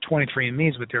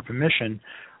 23andMe's with their permission,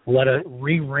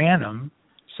 reran them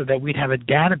so that we'd have a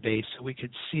database so we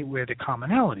could see where the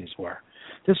commonalities were.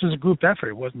 This was a group effort.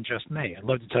 It wasn't just me. I'd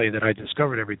love to tell you that I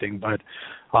discovered everything, but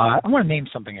I want to name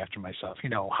something after myself. You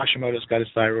know, Hashimoto's got his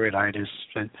thyroiditis,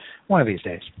 one of these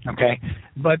days, okay?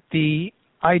 But the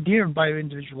idea of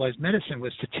bioindividualized medicine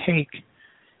was to take,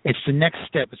 it's the next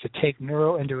step, is to take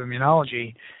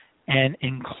neuroendoimmunology and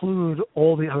include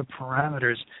all the other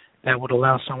parameters that would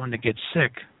allow someone to get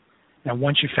sick. And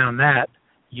once you found that,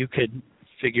 you could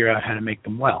figure out how to make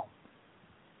them well.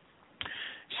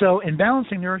 So in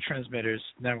balancing neurotransmitters,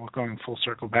 now we're going full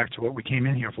circle back to what we came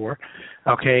in here for,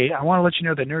 okay, I want to let you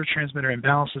know that neurotransmitter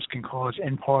imbalances can cause,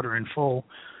 in part or in full,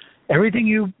 everything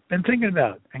you've been thinking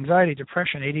about: anxiety,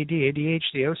 depression, ADD,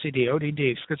 ADHD, OCD,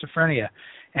 ODD, schizophrenia,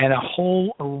 and a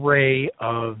whole array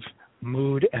of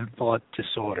mood and thought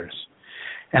disorders.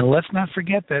 And let's not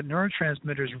forget that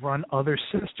neurotransmitters run other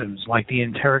systems like the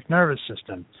enteric nervous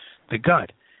system, the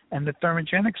gut, and the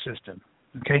thermogenic system.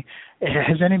 Okay,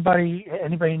 has anybody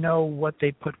know what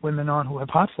they put women on who have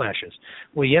hot flashes?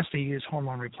 Well, yes, they use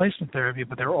hormone replacement therapy,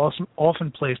 but they're also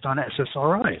often placed on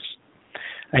SSRIs,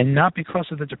 and not because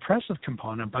of the depressive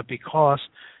component, but because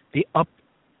the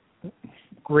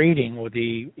upgrading or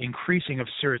the increasing of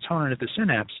serotonin at the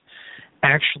synapse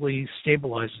actually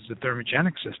stabilizes the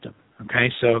thermogenic system.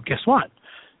 Okay, so guess what?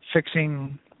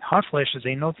 Fixing hot flashes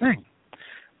ain't no thing.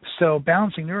 So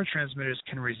balancing neurotransmitters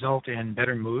can result in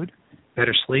better mood,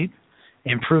 better sleep,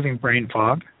 improving brain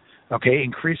fog, okay,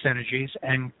 increased energies,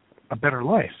 and a better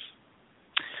life.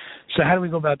 So how do we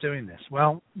go about doing this?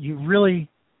 Well, you really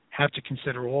have to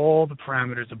consider all the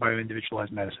parameters of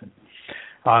bioindividualized medicine.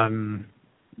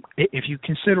 If you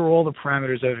consider all the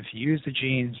parameters of, if you use the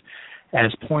genes as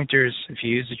pointers, if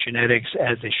you use the genetics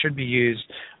as they should be used,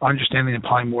 understanding the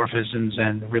polymorphisms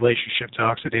and the relationship to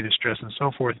oxidative stress and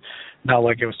so forth, not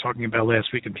like I was talking about last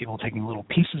week and people taking little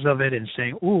pieces of it and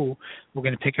saying, ooh, we're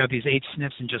going to pick out these 8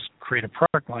 SNPs and just create a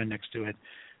product line next to it.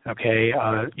 Okay,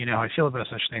 you know how I feel about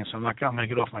such things, so I'm going to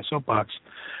get off my soapbox.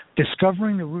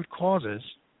 Discovering the root causes,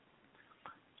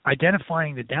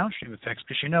 identifying the downstream effects,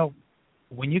 because, you know,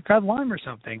 when you've got Lyme or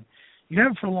something, you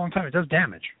have it for a long time, it does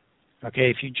damage.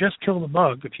 Okay, if you just kill the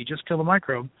bug, if you just kill the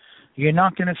microbe, you're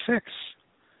not going to fix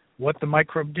what the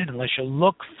microbe did unless you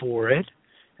look for it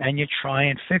and you try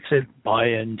and fix it by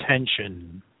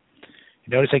intention.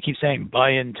 You notice I keep saying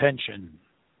by intention,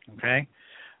 okay?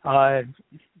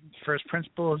 First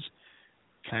principle is,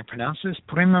 can I pronounce this?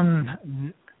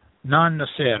 Primum non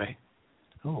nocere.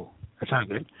 Oh, that sounds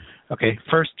good. Okay,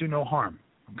 first, do no harm,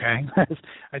 okay?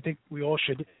 I think we all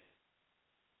should.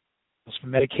 For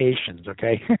medications,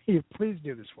 okay? Please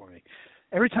do this for me.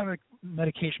 Every time a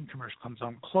medication commercial comes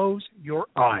on, close your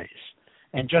eyes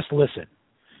and just listen.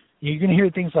 You're going to hear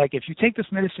things like, if you take this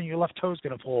medicine, your left toe is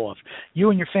going to fall off. You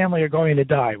and your family are going to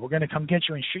die. We're going to come get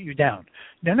you and shoot you down.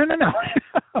 No.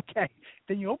 Okay.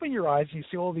 Then you open your eyes and you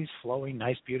see all these flowing,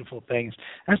 nice, beautiful things.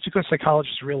 That's because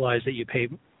psychologists realize that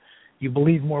you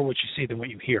believe more what you see than what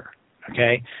you hear,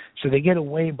 okay? So they get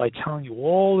away by telling you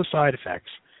all the side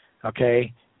effects,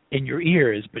 okay, in your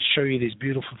ears, but show you these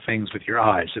beautiful things with your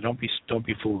eyes. So don't be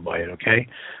fooled by it, okay?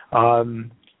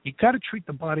 You got to treat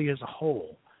the body as a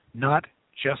whole, not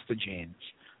just the genes,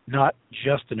 not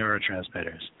just the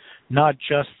neurotransmitters, not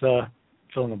just the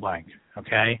fill in the blank,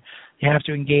 okay? You have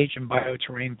to engage in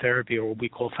bioterrain therapy, or what we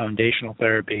call foundational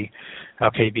therapy,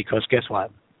 okay, because guess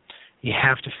what? You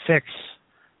have to fix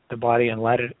the body and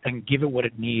let it and give it what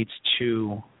it needs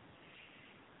to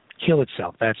heal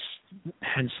itself. That's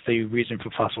hence the reason for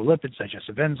phospholipids,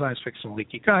 digestive enzymes, fixing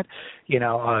leaky gut,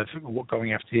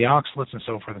 going after the oxalates and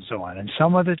so forth and so on. And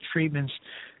some of the treatments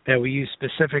that we use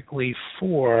specifically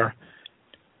for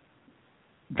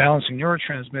balancing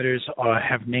neurotransmitters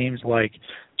have names like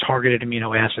targeted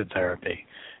amino acid therapy,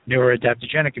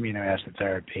 neuroadaptogenic amino acid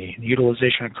therapy,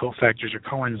 utilization of cofactors or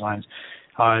coenzymes,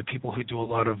 people who do a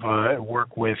lot of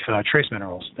work with trace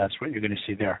minerals. That's what you're going to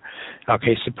see there.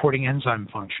 Okay, supporting enzyme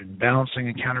function, balancing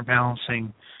and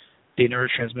counterbalancing the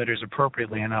neurotransmitters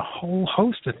appropriately, and a whole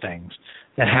host of things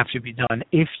that have to be done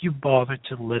if you bother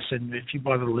to listen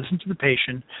to the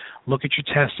patient, look at your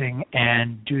testing,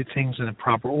 and do things in the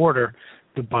proper order.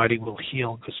 The body will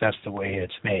heal because that's the way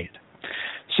it's made.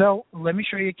 So let me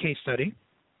show you a case study.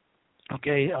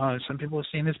 Okay, some people have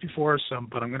seen this before,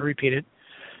 but I'm going to repeat it.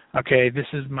 Okay, this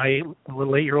is my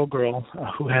little 8-year-old girl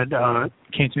who had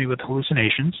came to me with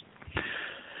hallucinations.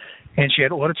 And she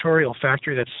had auditory,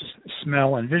 olfactory, that's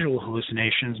smell, and visual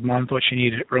hallucinations. Mom thought she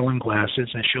needed Erlen glasses,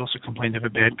 and she also complained of a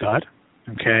bad gut.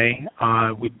 Okay,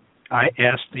 I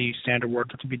asked the standard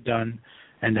workup to be done,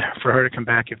 and for her to come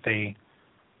back if they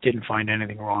didn't find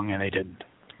anything wrong, and they didn't.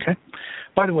 Okay.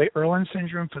 By the way, Erlen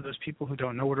syndrome, for those people who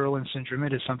don't know what Erlen syndrome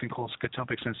is something called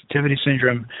scotopic sensitivity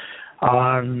syndrome.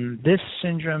 This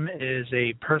syndrome is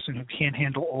a person who can't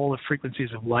handle all the frequencies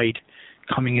of light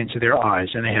coming into their eyes,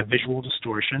 and they have visual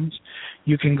distortions.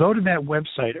 You can go to that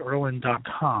website,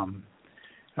 Erlen.com,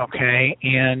 okay,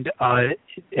 and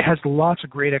it has lots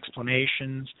of great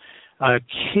explanations.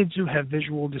 Kids who have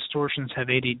visual distortions have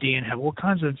ADD and have all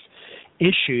kinds of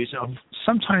issues,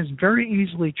 sometimes very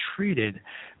easily treated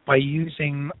by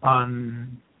using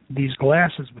these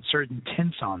glasses with certain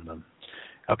tints on them.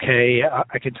 Okay,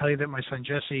 I can tell you that my son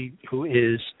Jesse, who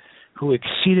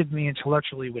exceeded me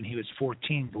intellectually when he was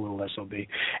 14, the little SOB.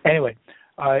 Anyway,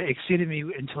 exceeded me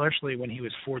intellectually when he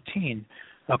was 14.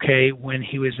 Okay, when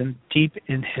he was deep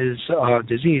in his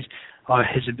disease,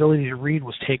 his ability to read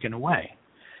was taken away.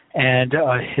 And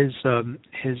his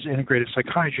integrative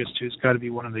psychiatrist, who's got to be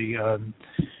one of the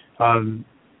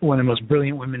most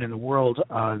brilliant women in the world,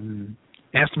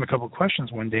 asked him a couple of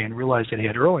questions one day and realized that he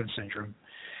had Erlen syndrome.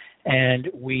 And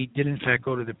we did, in fact,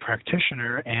 go to the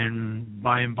practitioner, and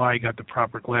by and by got the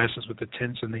proper glasses with the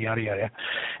tints and the yada, yada.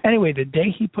 Anyway, the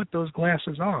day he put those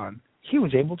glasses on, he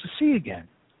was able to see again.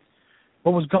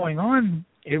 What was going on,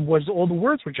 it was all the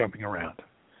words were jumping around.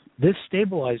 This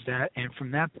stabilized that, and from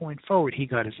that point forward, he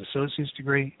got his associate's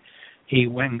degree. He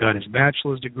went and got his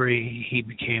bachelor's degree. He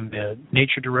became the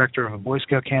nature director of a Boy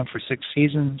Scout camp for 6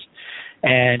 seasons.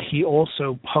 And he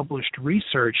also published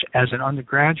research as an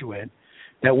undergraduate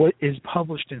that is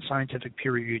published in scientific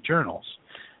peer-reviewed journals.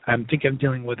 I think I'm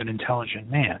dealing with an intelligent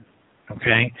man,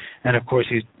 okay? And, of course,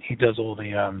 he does all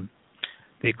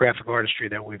the graphic artistry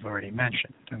that we've already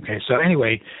mentioned, okay? So,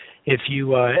 anyway, if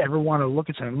you ever want to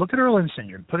look at something, look at Erlen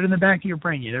syndrome. Put it in the back of your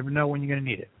brain. You never know when you're going to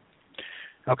need it.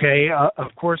 Okay,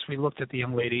 of course, we looked at the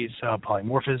young lady's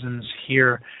polymorphisms.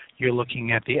 Here, you're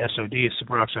looking at the SOD,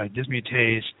 superoxide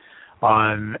dismutase,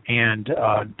 and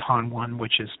TON1,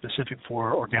 which is specific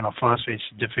for organophosphates,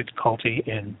 difficulty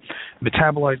in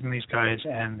metabolizing these guys,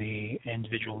 and the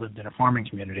individual lived in a farming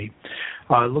community.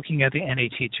 Looking at the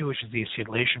NAT2, which is the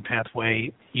acetylation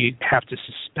pathway, you have to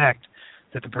suspect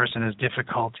that the person has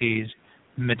difficulties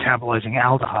metabolizing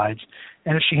aldehydes.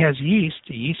 And if she has yeast,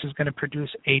 the yeast is going to produce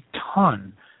a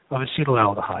ton of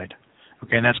acetaldehyde.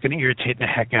 Okay, and that's going to irritate the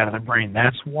heck out of the brain.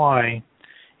 That's why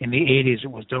in the 80s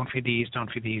it was don't feed the yeast,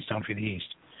 don't feed the yeast, don't feed the yeast.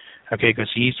 Okay, because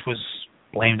yeast was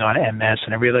blamed on MS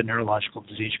and every other neurological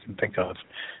disease you can think of.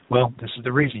 Well, this is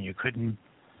the reason you couldn't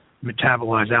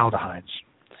metabolize aldehydes.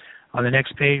 On the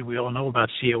next page, we all know about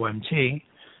COMT.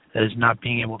 That is not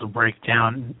being able to break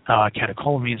down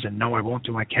catecholamines. And no, I won't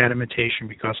do my cat imitation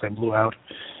because I blew out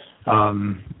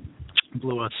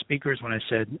speakers when I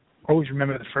said, always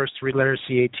remember the first 3 letters,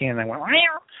 CAT, and I went,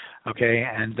 okay,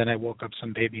 and then I woke up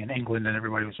some baby in England and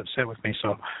everybody was upset with me,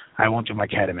 so I won't do my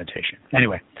cat imitation.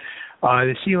 Anyway,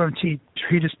 the COMT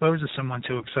predisposes someone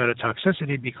to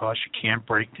excitotoxicity because you can't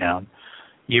break down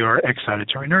your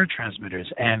excitatory neurotransmitters.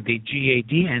 And the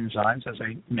GAD enzymes, as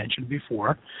I mentioned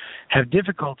before, have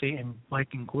difficulty in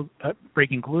breaking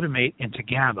glutamate into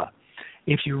GABA.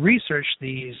 If you research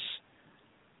these,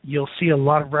 you'll see a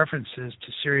lot of references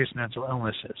to serious mental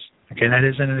illnesses. Okay, that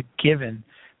isn't a given,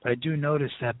 but I do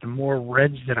notice that the more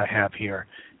reds that I have here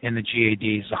in the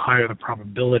GADs, the higher the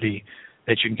probability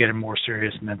that you can get a more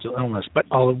serious mental illness. But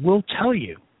I will tell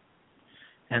you,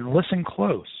 and listen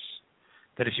close,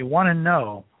 that if you want to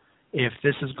know if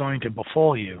this is going to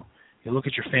befall you, you look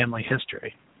at your family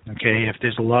history. Okay, if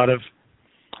there's a lot of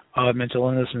mental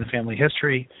illness in the family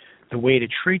history, the way to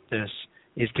treat this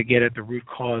is to get at the root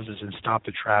causes and stop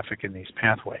the traffic in these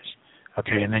pathways.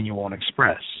 Okay, and then you won't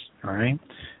express. All right,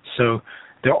 so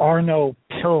there are no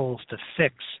pills to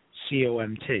fix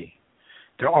COMT.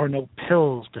 There are no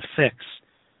pills to fix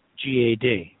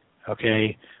GAD.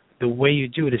 Okay, the way you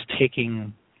do it is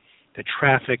taking the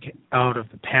traffic out of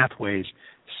the pathways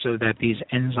so that these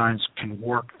enzymes can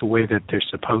work the way that they're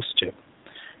supposed to.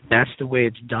 That's the way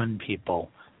it's done, people.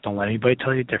 Don't let anybody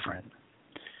tell you different.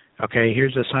 Okay,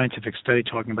 here's a scientific study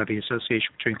talking about the association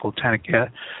between glutamic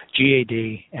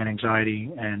GAD and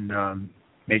anxiety and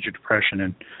major depression,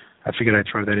 and I figured I'd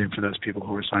throw that in for those people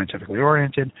who are scientifically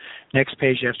oriented. Next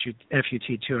page,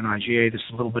 FUT2 and IgA. This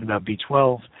is a little bit about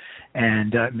B12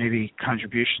 and maybe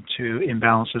contribution to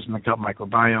imbalances in the gut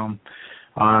microbiome.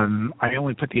 I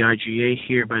only put the IgA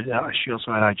here, but she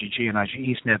also had IgG and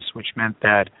IgE SNPs, which meant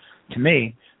that, to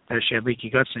me, that if she had leaky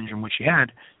gut syndrome, which she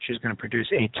had, she was going to produce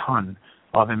a ton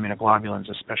of immunoglobulins,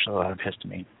 especially a lot of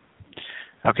histamine.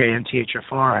 Okay,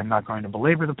 MTHFR, I'm not going to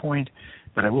belabor the point,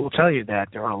 but I will tell you that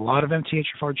there are a lot of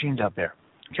MTHFR genes out there,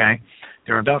 okay?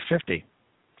 There are about 50.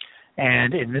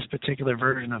 And in this particular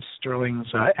version of Sterling's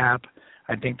app,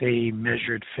 I think they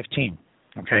measured 15,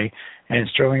 okay? And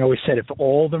Sterling always said if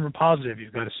all of them are positive,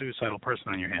 you've got a suicidal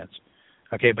person on your hands,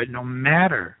 okay? But no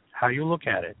matter how you look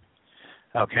at it,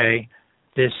 okay,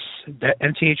 that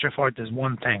MTHFR does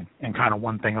one thing and kind of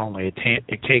one thing only.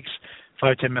 It takes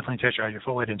 5,10-methylene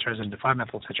tetrahydrofolate and turns into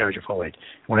 5-methyl tetrahydrofolate.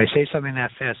 When I say something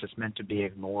that fast, it's meant to be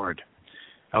ignored,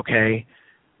 okay?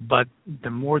 But the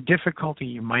more difficulty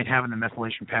you might have in the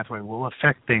methylation pathway will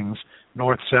affect things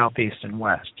north, south, east, and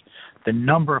west. The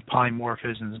number of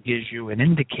polymorphisms gives you an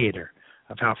indicator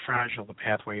of how fragile the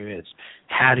pathway is.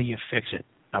 How do you fix it?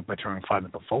 Not by throwing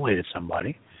 5-methylfolate at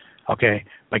somebody, okay,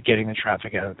 but getting the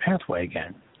traffic out of the pathway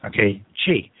again. Okay,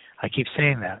 gee, I keep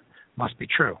saying that. Must be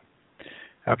true.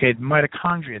 Okay,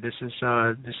 mitochondria, this is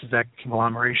that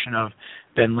conglomeration of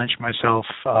Ben Lynch, myself,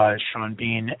 Sean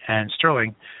Bean, and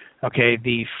Sterling. Okay,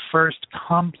 the first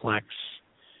complex,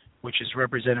 which is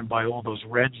represented by all those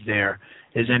reds there,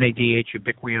 is NADH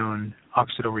ubiquione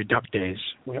oxidoreductase,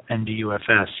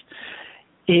 NDUFS.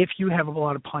 If you have a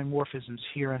lot of polymorphisms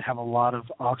here and have a lot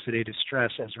of oxidative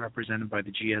stress, as represented by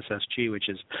the GSSG, which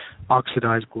is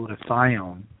oxidized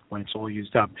glutathione, when it's all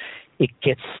used up, it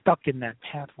gets stuck in that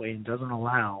pathway and doesn't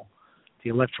allow the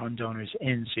electron donors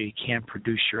in, so you can't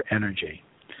produce your energy.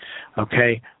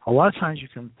 Okay? A lot of times you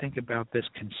can think about this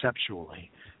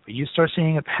conceptually, but you start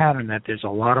seeing a pattern that there's a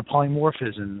lot of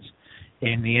polymorphisms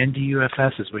in the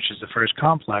NDUFSs, which is the first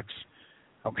complex.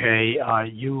 Okay?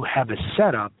 You have a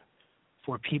setup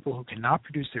for people who cannot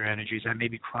produce their energies, that may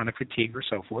be chronic fatigue or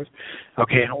so forth.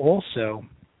 Okay, and also,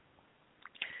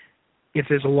 if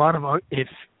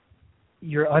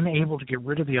you're unable to get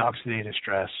rid of the oxidative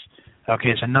stress, okay,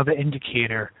 it's another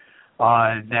indicator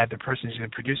that the person is either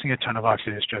producing a ton of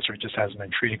oxidative stress or it just hasn't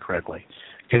been treated correctly.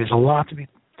 Okay, there's a lot to be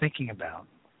thinking about.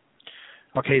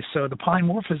 Okay, so the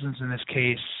polymorphisms in this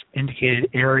case indicated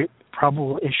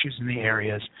probable issues in the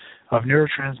areas of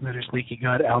neurotransmitters, leaky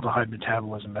gut, aldehyde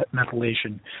metabolism,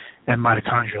 methylation, and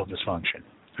mitochondrial dysfunction.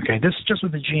 Okay, this is just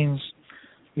what the genes,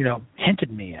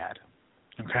 hinted me at.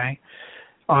 Okay,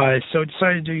 so I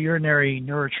decided to do urinary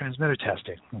neurotransmitter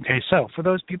testing. Okay, so for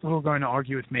those people who are going to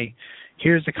argue with me,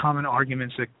 here's the common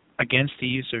arguments against the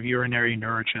use of urinary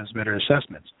neurotransmitter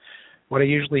assessments. What I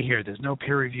usually hear, there's no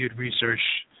peer-reviewed research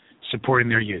supporting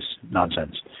their use.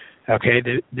 Nonsense. Okay,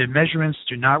 the measurements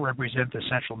do not represent the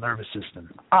central nervous system.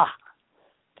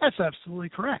 That's absolutely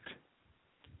correct.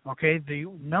 Okay, the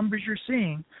numbers you're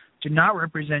seeing do not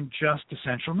represent just the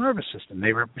central nervous system.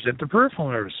 They represent the peripheral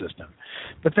nervous system.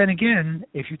 But then again,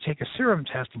 if you take a serum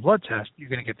test, a blood test, you're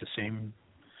going to get the same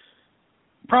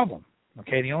problem.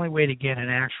 Okay, the only way to get an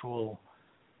actual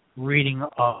reading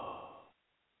of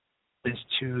is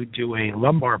to do a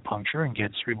lumbar puncture and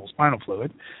get cerebral spinal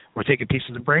fluid or take a piece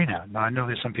of the brain out. Now, I know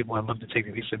there's some people that love to take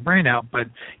a piece of the brain out, but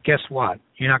guess what?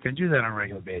 You're not going to do that on a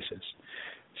regular basis.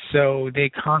 So they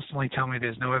constantly tell me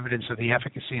there's no evidence of the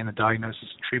efficacy in the diagnosis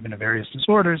and treatment of various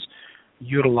disorders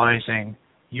utilizing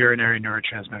urinary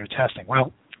neurotransmitter testing.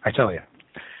 Well, I tell you,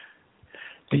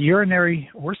 the urinary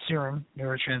or serum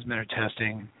neurotransmitter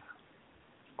testing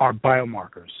are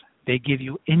biomarkers. They give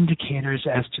you indicators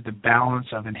as to the balance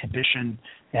of inhibition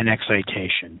and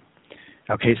excitation.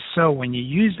 Okay, so when you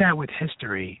use that with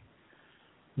history,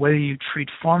 whether you treat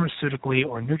pharmaceutically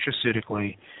or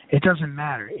nutraceutically, it doesn't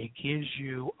matter. It gives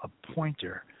you a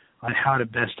pointer on how to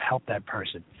best help that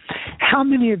person. How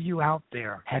many of you out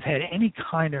there have had any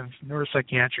kind of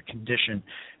neuropsychiatric condition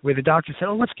where the doctor said,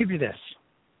 let's give you this.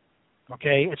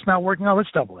 Okay, it's not working.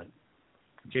 Let's double it.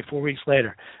 Okay, 4 weeks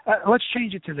later. Let's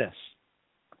change it to this.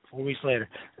 4 weeks later,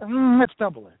 let's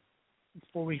double it.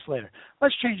 4 weeks later,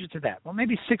 let's change it to that. Well,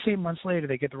 maybe 6-8 months later,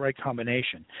 they get the right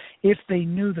combination. If they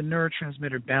knew the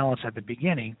neurotransmitter balance at the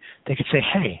beginning, they could say,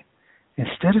 hey,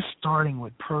 instead of starting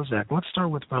with Prozac, let's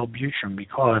start with Wellbutrin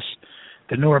because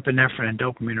the norepinephrine and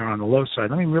dopamine are on the low side.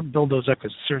 Let me build those up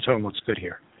because serotonin looks good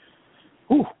here.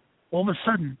 Ooh, all of a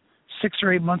sudden, 6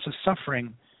 or 8 months of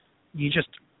suffering, you just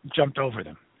jumped over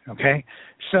them, okay?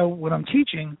 So when I'm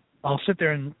teaching, I'll sit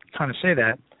there and kind of say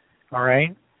that, all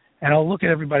right? And I'll look at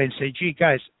everybody and say, gee,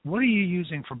 guys, what are you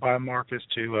using for biomarkers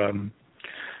to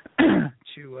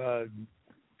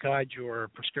guide your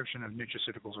prescription of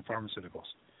nutraceuticals or pharmaceuticals?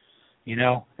 You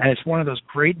know, and it's one of those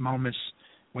great moments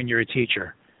when you're a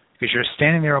teacher because you're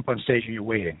standing there up on stage and you're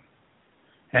waiting.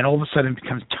 And all of a sudden it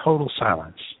becomes total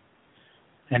silence.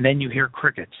 And then you hear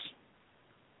crickets.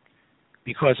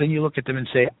 Because then you look at them and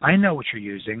say, I know what you're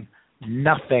using.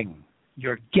 Nothing.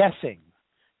 You're guessing.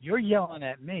 You're yelling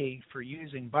at me for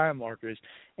using biomarkers,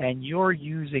 and you're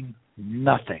using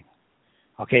nothing.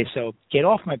 Okay, so get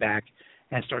off my back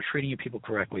and start treating your people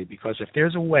correctly, because if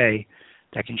there's a way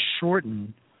that can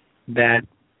shorten that,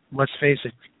 let's face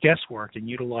it, guesswork in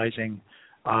utilizing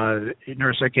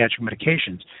neuropsychiatric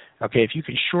medications, okay, if you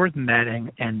can shorten that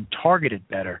and target it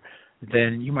better,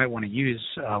 then you might want to use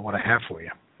what I have for you,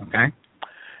 okay?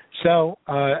 So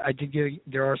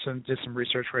did some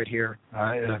research right here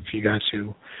for you guys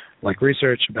who like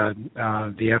research about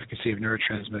the efficacy of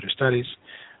neurotransmitter studies.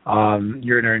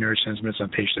 Urinary neurotransmitters on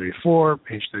page 34,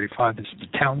 page 35. This is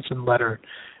the Townsend letter,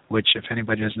 which if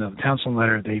anybody doesn't know the Townsend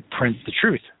letter, they print the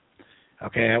truth.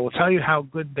 Okay, I will tell you how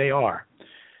good they are.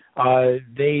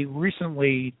 They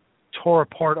recently tore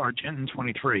apart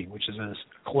Argentin-23, which is a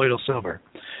colloidal silver.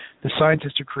 The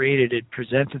scientists who created it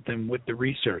presented them with the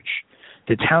research.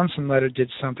 The Townsend letter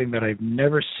did something that I've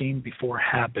never seen before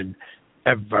happen,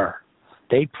 ever.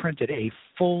 They printed a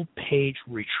full-page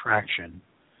retraction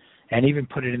and even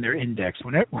put it in their index.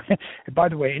 By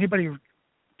the way, anybody who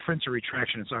prints a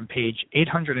retraction, it's on page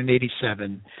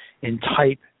 887 in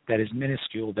type that is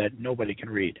minuscule that nobody can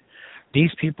read.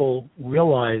 These people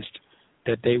realized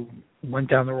that they went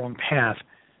down the wrong path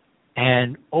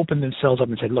and opened themselves up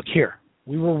and said, look here,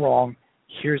 we were wrong,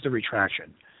 here's the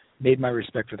retraction. Made my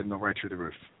respect for them go right through the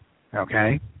roof.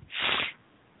 Okay?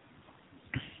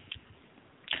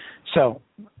 So,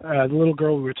 the little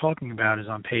girl we were talking about is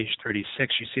on page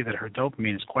 36. You see that her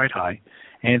dopamine is quite high.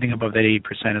 Anything above that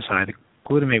 80% is high. The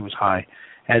glutamate was high,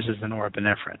 as is the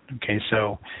norepinephrine. Okay,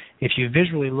 so if you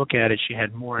visually look at it, she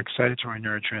had more excitatory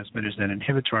neurotransmitters than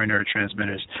inhibitory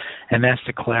neurotransmitters, and that's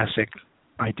the classic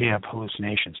idea of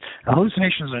hallucinations. Now,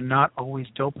 hallucinations are not always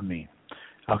dopamine.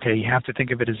 Okay, you have to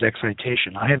think of it as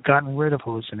excitation. I have gotten rid of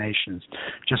hallucinations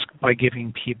just by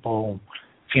giving people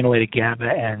phenylated GABA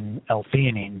and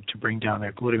L-theanine to bring down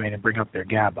their glutamate and bring up their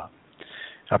GABA.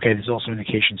 Okay, there's also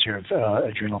indications here of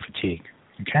adrenal fatigue.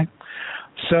 Okay,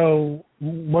 so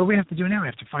what do we have to do now? We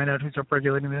have to find out who's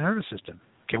upregulating the nervous system.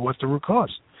 Okay, what's the root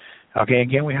cause? Okay,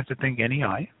 again, we have to think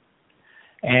NEI.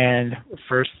 And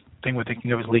first thing we're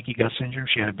thinking of is leaky gut syndrome.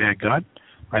 She had a bad gut.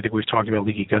 I think we've talked about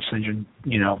leaky gut syndrome,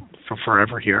 for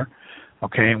forever here.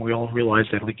 Okay, and we all realize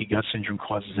that leaky gut syndrome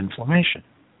causes inflammation.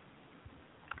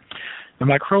 The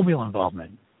microbial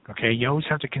involvement. Okay, you always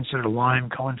have to consider Lyme,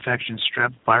 co-infections,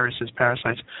 strep, viruses,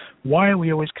 parasites. Why are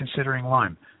we always considering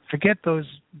Lyme? Forget those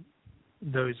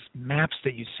maps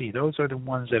that you see. Those are the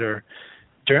ones that are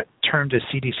termed as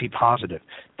CDC positive.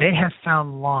 They have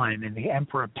found Lyme in the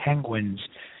emperor penguins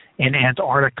in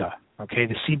Antarctica. Okay,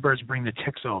 the seabirds bring the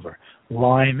ticks over.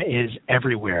 Lyme is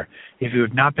everywhere. If you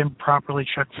have not been properly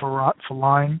checked for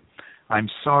Lyme, I'm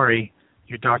sorry,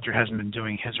 your doctor hasn't been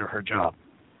doing his or her job.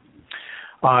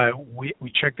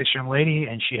 We checked this young lady,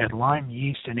 and she had Lyme,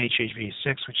 yeast, and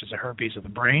HHV6, which is a herpes of the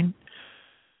brain.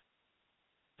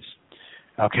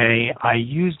 Okay, I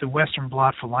used the Western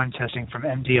blot for Lyme testing from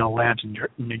MDL Labs in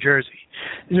New Jersey.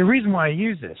 There's a reason why I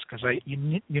use this, because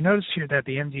you notice here that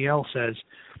the MDL says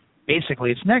basically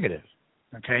it's negative.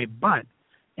 Okay, but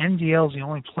MDL is the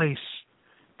only place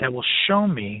that will show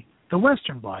me the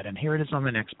Western blot, and here it is on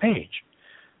the next page.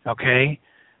 Okay,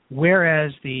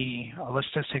 whereas let's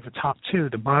just take the top two.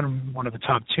 The bottom one of the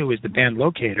top two is the band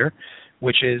locator,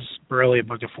 which is Borrelia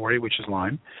burgdorferi, which is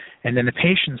Lyme, and then the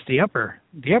patient's the upper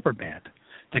band.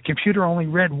 The computer only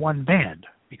read one band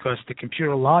because the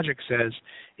computer logic says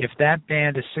if that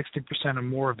band is 60% or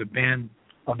more of the band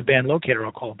locator,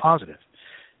 I'll call it positive.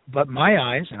 But my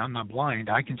eyes, and I'm not blind,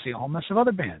 I can see a whole mess of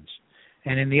other bands.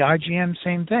 And in the IgM,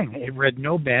 same thing. It read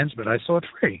no bands, but I saw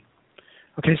 3.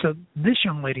 Okay, so this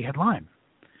young lady had Lyme.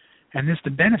 And this is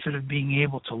the benefit of being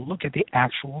able to look at the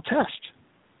actual test.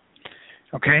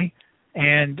 Okay?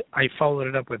 And I followed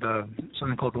it up with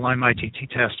something called the Lyme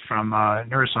ITT test from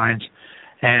Neuroscience.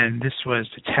 And this was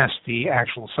to test the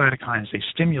actual cytokines. They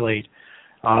stimulate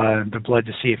the blood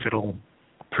to see if it'll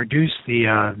produce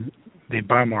the the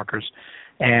biomarkers.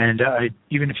 And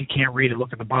even if you can't read it,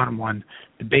 look at the bottom one.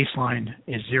 The baseline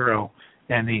is 0,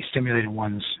 and the stimulated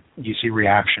ones, you see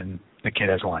reaction. The kid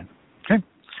has Lyme. Okay.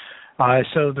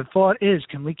 So the thought is,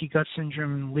 can leaky gut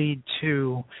syndrome lead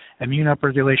to immune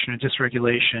upregulation or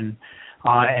dysregulation,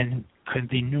 and could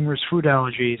the numerous food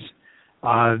allergies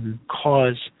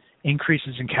cause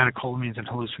increases in catecholamines and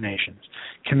hallucinations?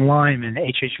 Can Lyme and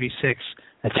HHV6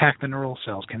 attack the neural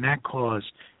cells? Can that cause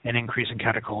an increase in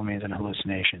catecholamines and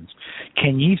hallucinations?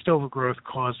 Can yeast overgrowth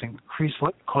cause increased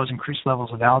levels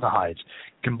of aldehydes?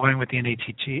 Combined with the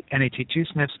NAT2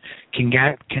 SNPs,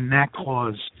 can that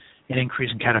cause an increase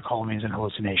in catecholamines and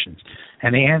hallucinations?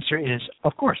 And the answer is,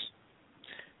 of course.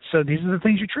 So these are the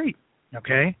things you treat,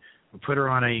 okay? We put her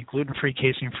on a gluten-free,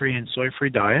 casein-free, and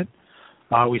soy-free diet.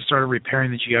 We started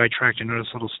repairing the GI tract. You notice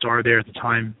a little star there at the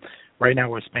time. Right now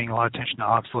we're paying a lot of attention to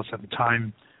oxalates. At the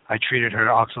time I treated her,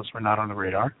 oxalates were not on the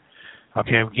radar.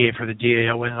 Okay, we gave her the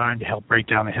DAO enzyme to help break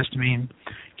down the histamine,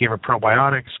 gave her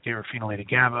probiotics, gave her phenylated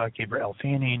GABA, gave her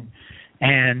L-theanine,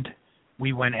 and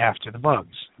we went after the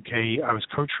bugs. Okay, I was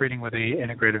co-treating with a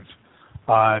integrative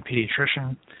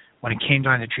pediatrician. When it came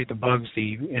time to treat the bugs,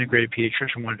 the integrated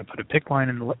pediatrician wanted to put a PICC line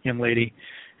in the young lady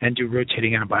and do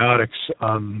rotating antibiotics.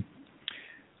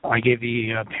 I gave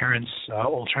the parents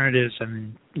alternatives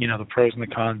and, the pros and the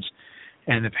cons,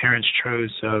 and the parents chose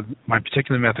my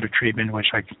particular method of treatment, which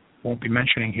I won't be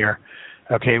mentioning here,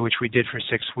 okay, which we did for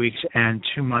 6 weeks, and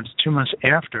 2 months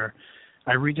after,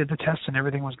 I redid the test and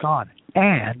everything was gone,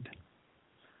 and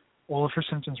all of her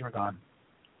symptoms were gone,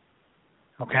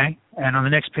 okay? And on the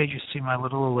next page, you see my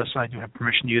little Alyssa. I do have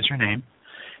permission to use her name.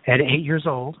 At 8 years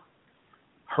old,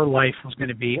 her life was going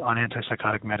to be on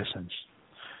antipsychotic medicines.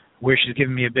 Where she's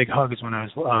given me a big hug is when I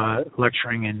was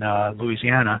lecturing in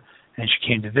Louisiana, and she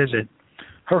came to visit.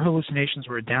 Her hallucinations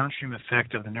were a downstream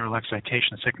effect of the neural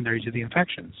excitation secondary to the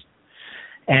infections.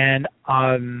 And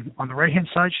on the right-hand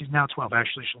side, she's now 12.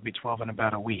 Actually, she'll be 12 in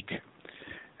about a week.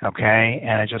 Okay,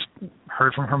 and I just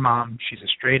heard from her mom. She's a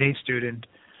straight A student.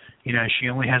 She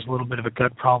only has a little bit of a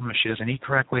gut problem if she doesn't eat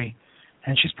correctly,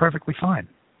 and she's perfectly fine.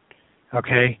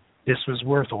 Okay, this was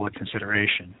worth all the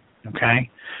consideration. Okay,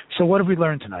 so what have we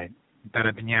learned tonight that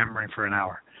I've been yammering for an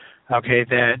hour? Okay,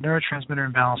 that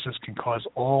neurotransmitter imbalances can cause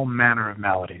all manner of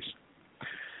maladies.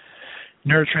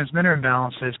 Neurotransmitter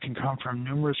imbalances can come from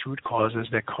numerous root causes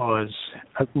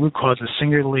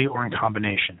singularly or in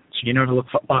combination. So to look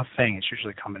for a thing. It's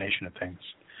usually a combination of things.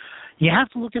 You have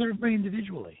to look at everybody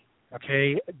individually.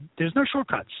 Okay, there's no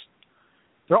shortcuts.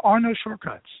 There are no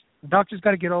shortcuts. The doctor's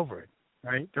got to get over it,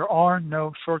 right? There are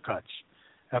no shortcuts.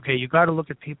 Okay, you got to look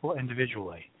at people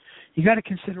individually. You got to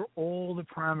consider all the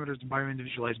parameters of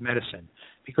bioindividualized medicine,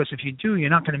 because if you do, you're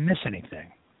not going to miss anything.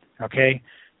 Okay,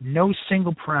 no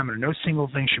single parameter, no single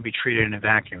thing should be treated in a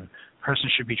vacuum. A person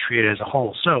should be treated as a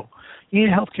whole. So you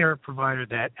need a healthcare provider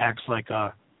that acts like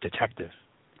a detective.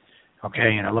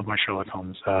 Okay, and I love my Sherlock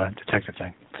Holmes detective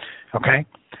thing. Okay,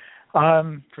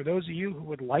 for those of you who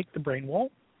would like the BRAINWALL,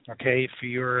 okay, for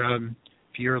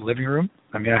your living room,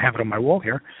 I have it on my wall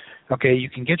here. Okay, you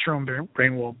can get your own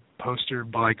BRAINWALL poster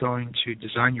by going to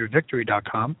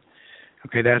designyourvictory.com.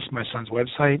 Okay, that's my son's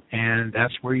website, and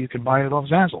that's where you can buy it off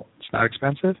Zazzle. It's not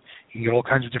expensive. You can get all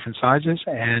kinds of different sizes,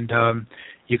 and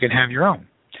you can have your own.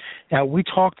 Now, we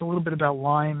talked a little bit about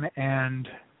Lyme and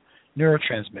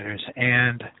neurotransmitters,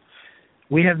 and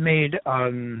we have made,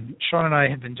 Sean and I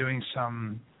have been doing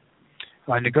some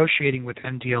negotiating with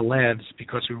MDL Labs,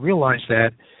 because we realized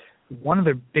that one of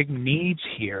the big needs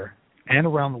here and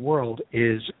around the world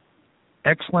is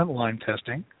excellent Lyme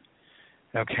testing,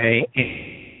 okay,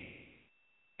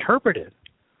 interpreted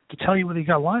to tell you whether you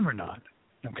got Lyme or not,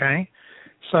 okay?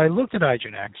 So I looked at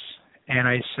IGNX and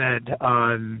I said,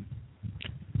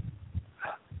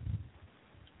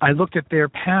 I looked at their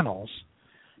panels,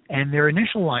 and their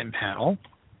initial Lyme panel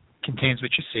contains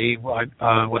what you see,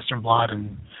 Western blot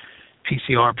and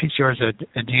PCR. PCR is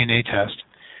a DNA test.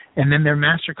 And then their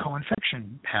master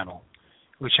co-infection panel,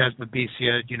 which has the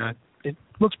BCA, it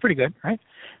looks pretty good, right?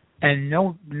 And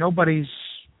nobody's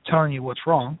telling you what's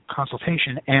wrong,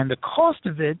 consultation, and the cost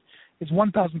of it is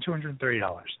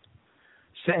 $1,230.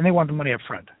 So, and they want the money up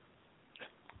front,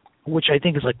 which I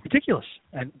think is ridiculous.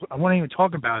 And I won't even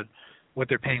talk about what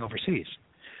they're paying overseas.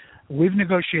 We've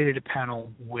negotiated a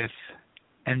panel with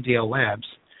MDL Labs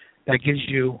that gives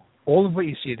you all of what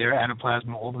you see there,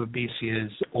 anaplasma, all of the BCAs,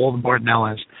 all the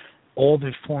Bartonellas, all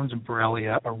the forms of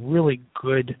Borrelia, a really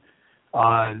good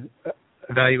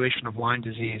evaluation of Lyme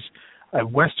disease, a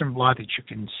Western blot that you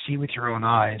can see with your own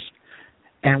eyes,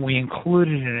 and we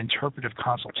included an interpretive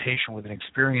consultation with an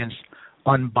experienced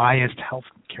unbiased health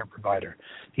care provider.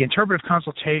 The interpretive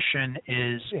consultation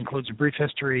includes a brief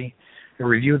history, a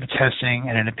review of the testing,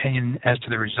 and an opinion as to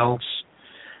the results,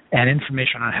 and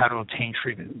information on how to obtain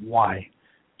treatment. Why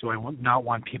do I not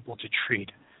want people to treat?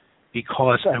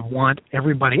 Because I want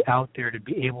everybody out there to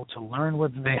be able to learn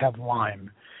whether they have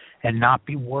Lyme and not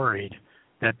be worried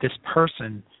that this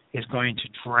person is going to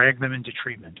drag them into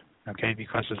treatment, okay,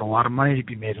 because there's a lot of money to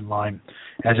be made in Lyme,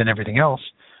 as in everything else.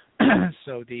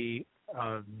 So the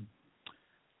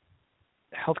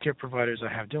healthcare providers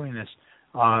I have doing this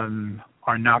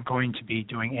are not going to be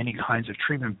doing any kinds of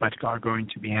treatment, but are going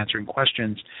to be answering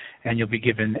questions, and you'll be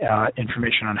given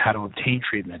information on how to obtain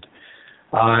treatment.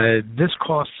 This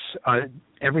costs,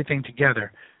 everything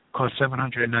together, costs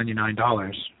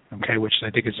 $799, okay, which I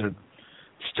think is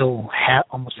still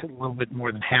almost a little bit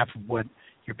more than half of what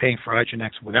you're paying for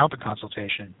Igenex without the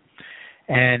consultation.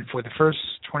 And for the first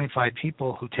 25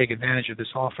 people who take advantage of this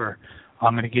offer,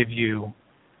 I'm going to give you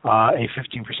a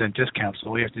 15% discount. So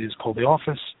all you have to do is call the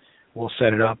office, we'll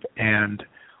set it up, and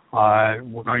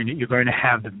you're going to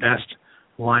have the best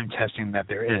Lyme testing that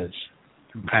there is.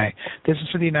 Okay, this is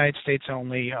for the United States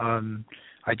only.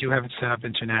 I do have it set up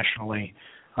internationally.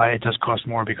 It does cost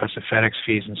more because of FedEx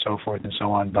fees and so forth and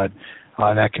so on, but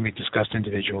that can be discussed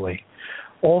individually.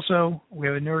 Also, we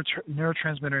have a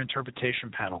neurotransmitter interpretation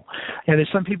panel. And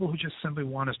there's some people who just simply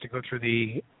want us to go through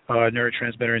the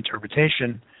neurotransmitter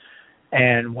interpretation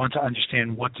and want to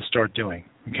understand what to start doing.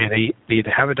 Okay, they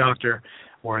either have a doctor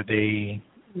or this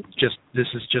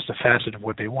is just a facet of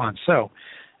what they want. So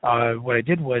what I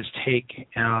did was take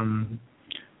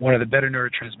one of the better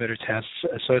neurotransmitter tests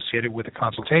associated with a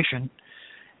consultation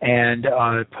and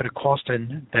put a cost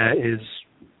in that is,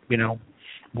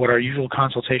 what our usual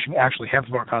consultation, actually half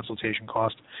of our consultation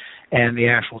cost, and the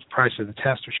actual price of the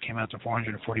test, which came out to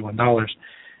 $441.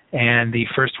 And the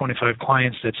first 25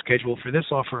 clients that schedule for this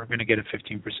offer are going to get a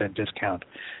 15% discount,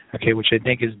 okay, which I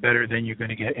think is better than you're going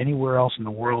to get anywhere else in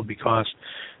the world, because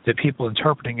the people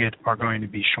interpreting it are going to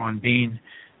be Sean Bean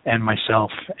and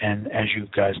myself. And as you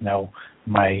guys know,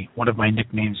 one of my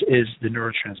nicknames is the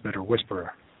Neurotransmitter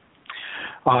Whisperer.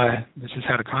 This is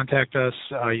how to contact us.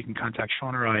 You can contact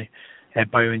Sean or I at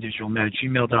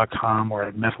bioindividualmed@gmail.com or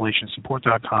at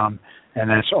methylationsupport.com, and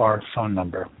that's our phone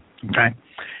number. Okay?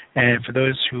 And for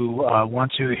those who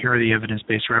want to, here are the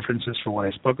evidence-based references for what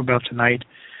I spoke about tonight.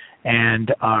 And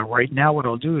right now what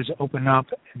I'll do is open up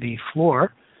the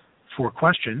floor for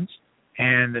questions,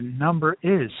 and the number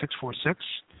is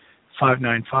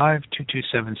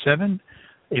 646-595-2277.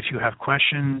 If you have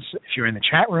questions, if you're in the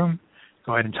chat room,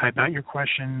 go ahead and type out your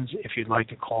questions. If you'd like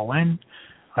to call in,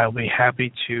 I'll be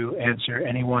happy to answer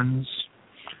anyone's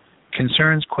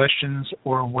concerns, questions,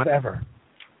 or whatever.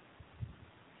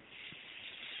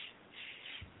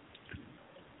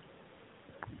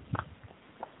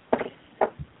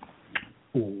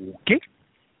 Okay.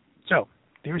 So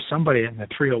there's somebody in the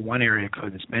 301 area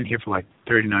code that's been here for like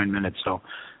 39 minutes. So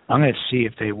I'm going to see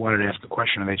if they wanted to ask a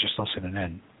question or they just listening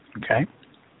in. Okay.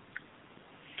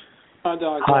 Hi,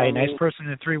 Dr. Hi, Armine. nice person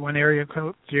in the 301 area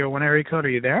code. Are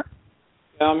you there?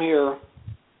 Yeah, I'm here.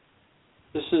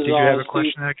 This is. Did you have a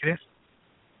question, A.K.A?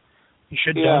 You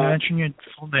should mention your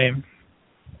full name.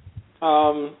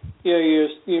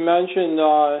 You mentioned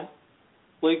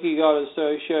leaky gut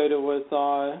associated with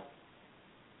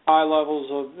high levels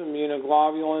of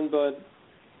immunoglobulin, but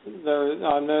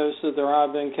I've noticed that there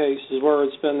have been cases where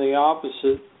it's been the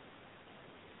opposite.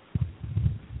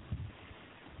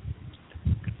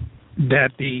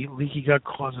 That the leaky gut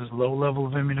causes low level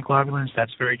of immunoglobulins,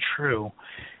 that's very true.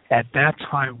 At that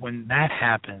time when that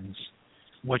happens,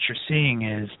 what you're seeing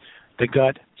is the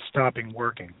gut stopping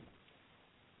working.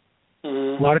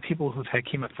 Mm-hmm. A lot of people who've had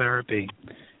chemotherapy,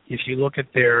 if you look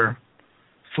at their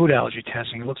food allergy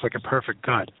testing, it looks like a perfect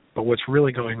gut. But what's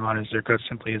really going on is their gut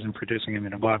simply isn't producing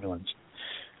immunoglobulins.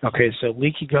 Okay, so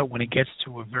leaky gut, when it gets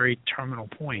to a very terminal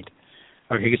point,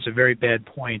 it gets to a very bad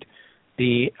point,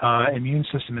 the immune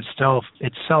system itself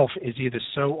is either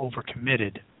so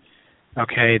overcommitted,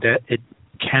 okay, that it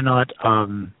cannot,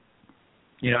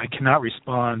 it cannot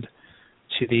respond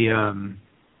to the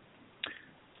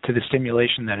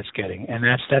stimulation that it's getting, and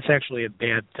that's actually a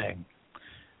bad thing.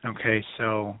 Okay,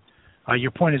 so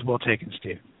your point is well taken,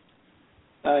 Steve.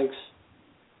 Thanks.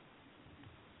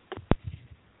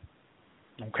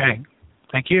 Okay,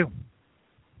 thank you.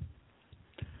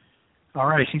 All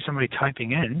right, I see somebody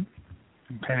typing in.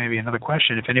 Okay, maybe another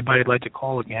question. If anybody would like to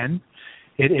call again,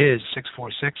 it is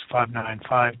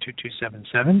 646-595-2277.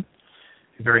 I'm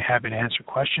very happy to answer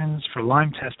questions. For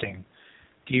Lyme testing,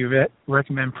 do you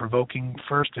recommend provoking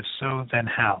first? If so, then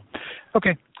how?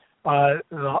 Okay,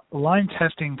 The Lyme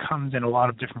testing comes in a lot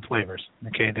of different flavors.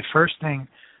 Okay, the first thing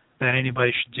that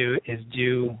anybody should do is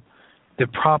do the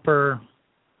proper,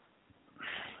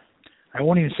 I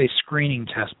won't even say screening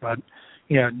test, but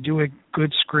do a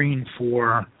good screen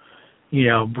for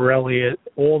Borrelia,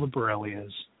 all the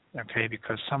Borrelias. Okay,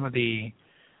 because some of the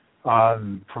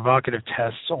provocative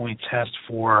tests only test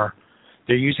for,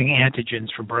 they're using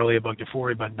antigens for Borrelia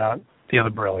bugdifori, but not the other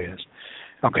Borrelias.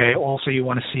 Okay, also you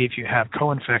want to see if you have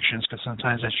co-infections, because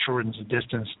sometimes that shortens the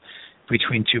distance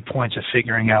between 2 points of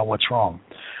figuring out what's wrong.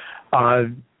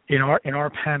 In our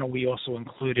panel, we also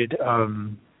included,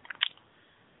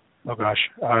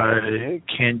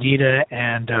 Candida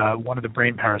and one of the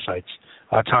brain parasites,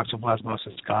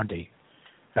 Toxoplasmosis gondii.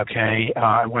 Okay,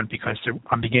 I went because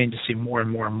I'm beginning to see more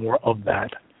and more and more of that.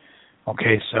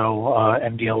 Okay, so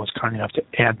MDL was kind enough to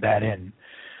add that in.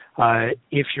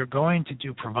 If you're going to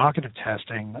do provocative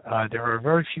testing, there are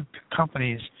very few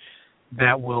companies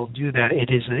that will do that.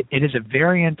 It is a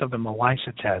variant of the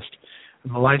MELISA test.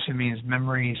 MELISA means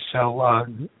memory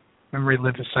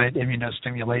lymphocyte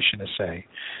immunostimulation assay,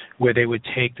 where they would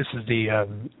take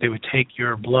they would take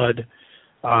your blood,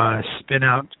 spin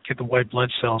out, get the white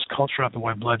blood cells, culture out the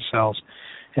white blood cells,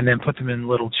 and then put them in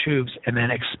little tubes and then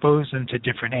expose them to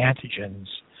different antigens.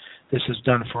 This is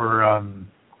done for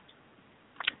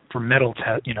metal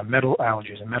metal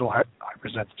allergies and metal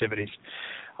hypersensitivities.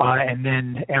 And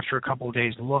then after a couple of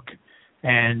days, look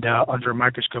and under a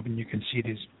microscope, and you can see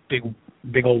these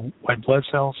big old white blood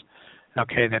cells.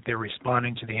 Okay, that they're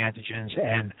responding to the antigens.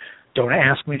 And don't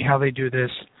ask me how they do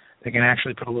this. They can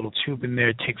actually put a little tube in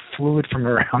there, take fluid from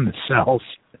around the cells.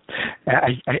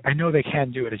 I know they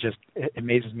can do it. It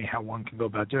amazes me how one can go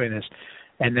about doing this.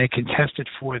 And they can test it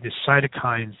for the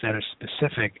cytokines that are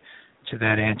specific to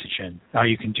that antigen. Now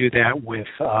you can do that with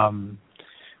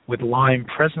Lyme.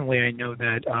 Presently, I know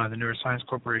that the Neuroscience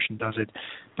Corporation does it,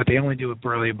 but they only do it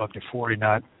Borrelia bugdifori,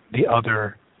 not the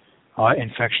other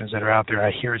infections that are out there.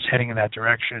 I hear it's heading in that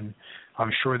direction.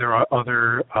 I'm sure there are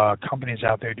other companies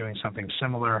out there doing something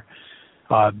similar,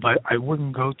 but I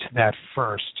wouldn't go to that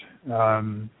first.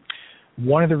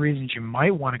 One of the reasons you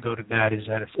might want to go to that is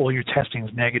that if all your testing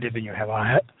is negative and you have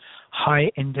a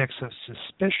high index of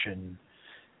suspicion,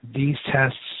 these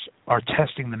tests are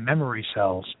testing the memory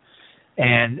cells,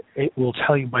 and it will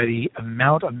tell you by the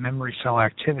amount of memory cell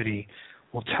activity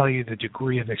will tell you the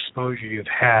degree of exposure you've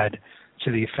had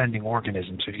to the offending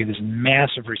organism. So if you get this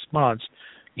massive response,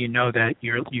 you know that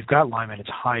you've got Lyme and it's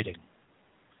hiding.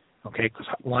 Okay, because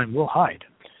Lyme will hide.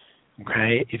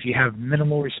 Okay, if you have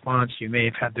minimal response, you may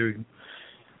have had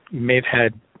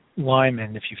Lyme,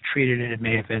 and if you've treated it, it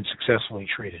may have been successfully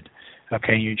treated.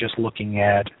 Okay, you're just looking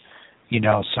at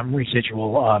some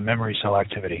residual memory cell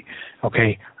activity.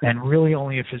 Okay, and really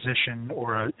only a physician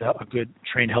or a good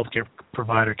trained healthcare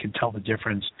provider can tell the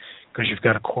difference, because you've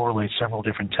got to correlate several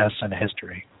different tests and a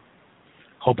history.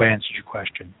 Hope I answered your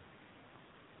question.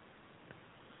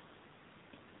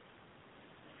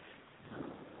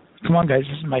 Come on, guys,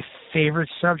 this is my favorite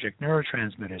subject,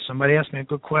 neurotransmitters. Somebody asked me a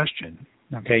good question.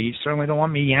 Okay, you certainly don't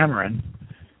want me yammering.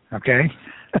 Okay?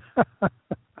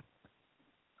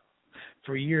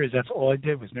 For years, that's all I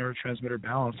did was neurotransmitter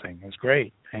balancing. It was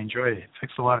great. I enjoyed it. It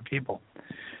fixed a lot of people.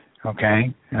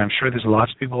 Okay? And I'm sure there's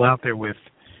lots of people out there with,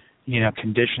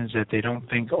 conditions that they don't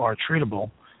think are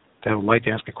treatable that would like to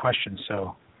ask a question.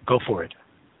 So go for it.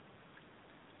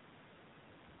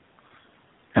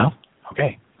 No?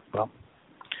 Okay. Well,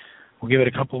 we'll give it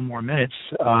a couple more minutes.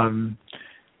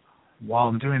 While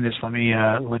I'm doing this, let me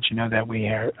let you know that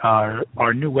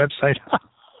our new website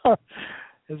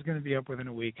is going to be up within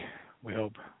a week, we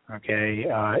hope. Okay,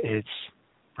 it's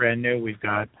brand new. We've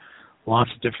got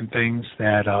lots of different things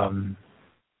that,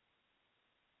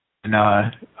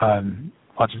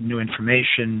 lots of new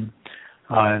information,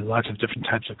 lots of different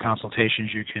types of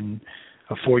consultations you can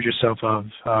afford yourself of,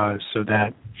 so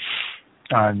that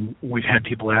we've had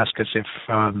people ask us if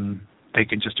they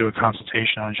can just do a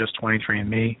consultation on just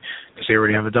 23andMe because they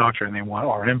already have a doctor and they want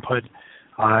our input,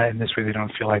 and this way they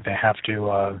don't feel like they have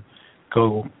to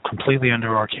go completely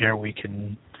under our care. We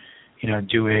can,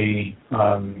 do a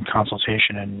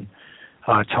consultation and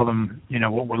tell them,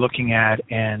 what we're looking at,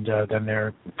 and then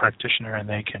their practitioner, and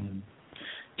they can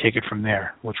take it from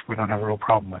there, which we don't have a real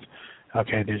problem with.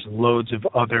 Okay, there's loads of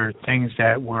other things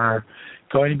that we're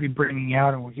going to be bringing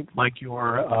out, and we'd like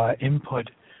your input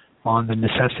on the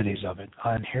necessities of it.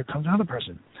 And here comes another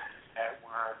person.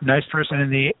 Nice person in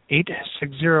the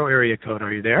 860 area code.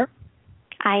 Are you there?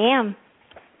 I am.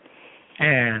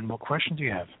 And what question do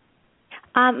you have?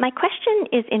 My question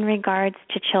is in regards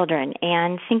to children,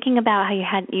 and thinking about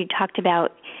how you talked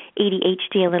about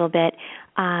ADHD a little bit,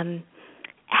 and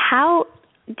how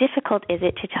difficult is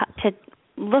it to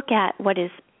look at what is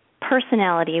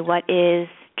personality, what is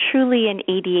truly an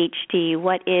ADHD,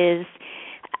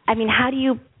 how do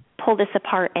you pull this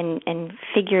apart and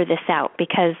figure this out?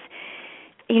 Because,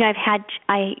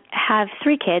 I have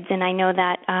 3 kids, and I know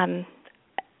that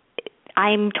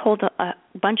I'm told a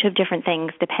bunch of different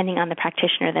things depending on the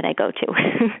practitioner that I go to.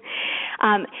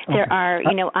 There are,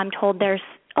 I'm told there's,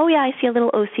 I see a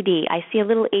little OCD, I see a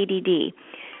little ADD.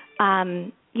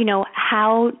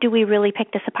 How do we really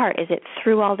pick this apart? Is it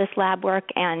through all this lab work?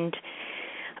 And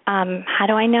how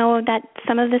do I know that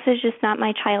some of this is just not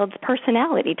my child's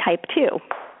personality type too?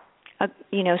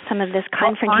 Some of this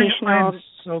confrontational. I'm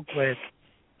so glad.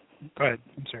 Go ahead.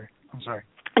 I'm sorry.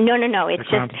 No. It's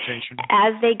just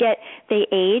as they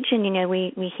age, and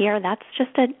we hear that's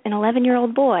just an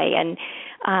 11-year-old boy, and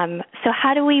so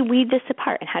how do we weed this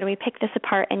apart, and how do we pick this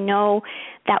apart and know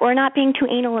that we're not being too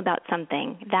anal about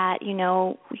something? That you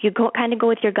go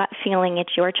with your gut feeling.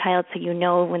 It's your child, so you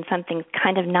know when something's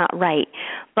kind of not right,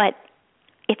 but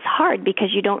it's hard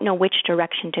because you don't know which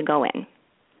direction to go in.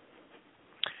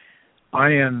 I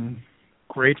am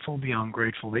grateful beyond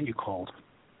grateful that you called.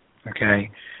 Okay.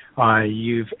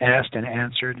 You've asked and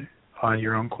answered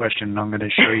your own question, and I'm going to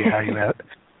show you how you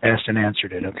asked and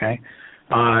answered it, okay?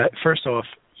 First off,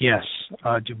 yes.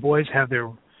 When do boys have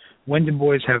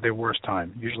their worst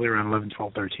time? Usually around 11,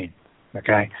 12, 13,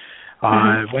 okay?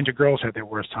 When do girls have their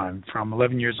worst time? From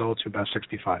 11 years old to about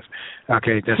 65.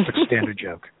 Okay, that's the standard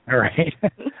joke, all right?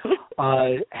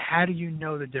 How do you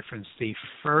know the difference? The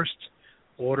first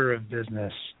order of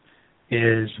business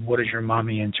is, what does your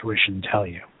mommy intuition tell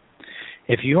you?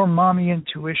 If your mommy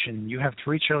intuition, you have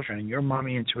 3 children, and your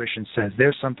mommy intuition says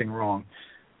there's something wrong,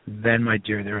 then, my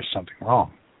dear, there is something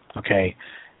wrong, okay?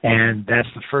 And that's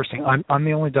the first thing. I'm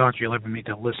the only doctor you'll ever meet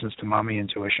that listens to mommy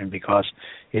intuition, because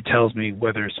it tells me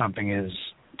whether something is,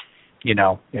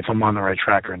 if I'm on the right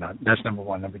track or not. That's number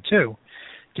 1. Number 2,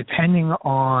 depending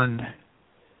on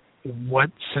what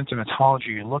symptomatology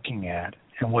you're looking at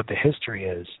and what the history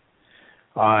is,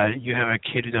 you have a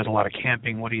kid who does a lot of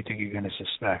camping, what do you think you're going to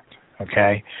suspect?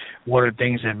 Okay, what are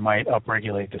things that might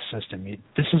upregulate the system?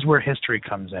 This is where history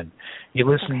comes in. You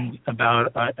listen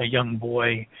about a young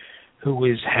boy who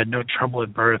had no trouble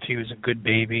at birth. He was a good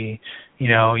baby.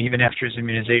 Even after his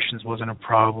immunizations wasn't a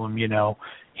problem.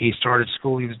 He started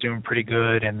school. He was doing pretty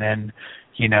good, and then,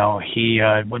 he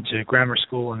went to grammar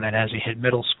school, and then as he hit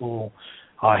middle school,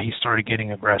 he started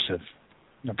getting aggressive.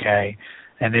 Okay.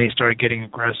 And then he started getting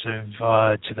aggressive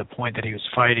to the point that he was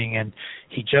fighting, and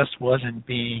he just wasn't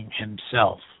being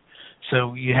himself.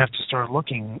 So you have to start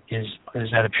looking, is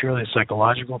that a purely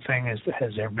psychological thing?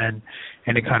 Has there been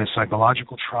any kind of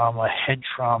psychological trauma, head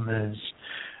traumas?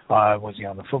 Was he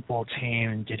on the football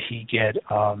team? Did he get,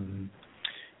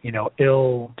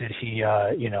 ill? Did he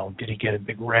get a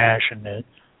big rash and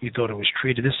you thought it was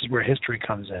treated? This is where history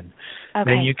comes in.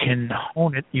 Okay. Then you can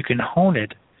hone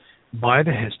it by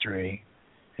the history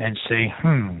and say,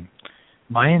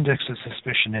 my index of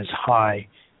suspicion is high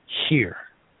here,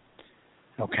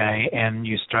 okay? And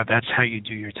that's how you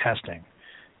do your testing,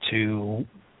 to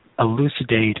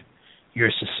elucidate your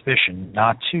suspicion,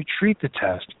 not to treat the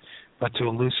test, but to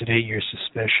elucidate your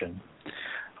suspicion.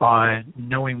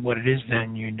 Knowing what it is,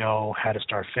 then you know how to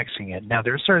start fixing it. Now,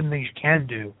 there are certain things you can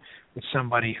do with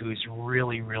somebody who's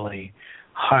really, really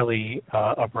highly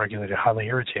upregulated, highly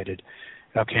irritated.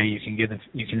 Okay, you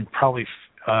can probably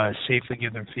safely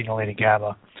give them phenylated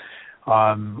GABA.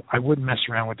 I wouldn't mess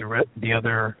around with the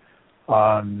other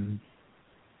amino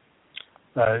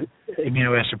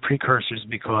acid precursors,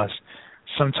 because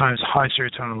sometimes high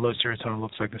serotonin, low serotonin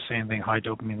looks like the same thing. High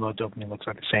dopamine, low dopamine looks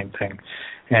like the same thing.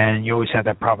 And you always have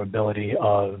that probability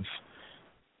of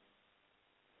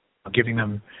giving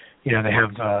them, they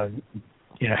have,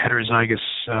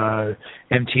 heterozygous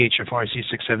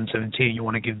MTHFR-C677T. You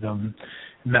want to give them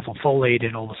methylfolate,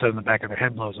 and all of a sudden the back of their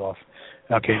head blows off,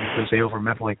 okay, because they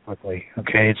overmethylate quickly.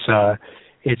 Okay,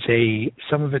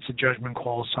 some of it's a judgment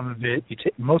call. Some of it,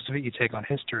 most of it, you take on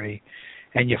history,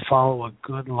 and you follow a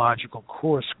good logical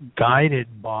course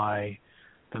guided by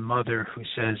the mother who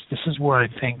says, this is where I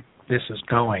think this is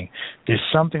going. There's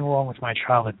something wrong with my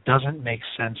child that doesn't make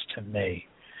sense to me.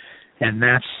 And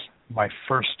that's my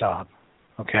first stop,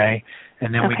 okay?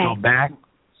 And then we go back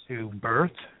to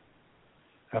birth.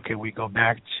 Okay, we go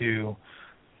back to,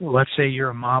 let's say you're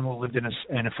a mom who lived in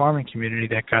a farming community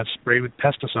that got sprayed with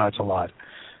pesticides a lot.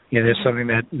 There's something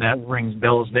that rings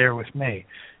bells there with me.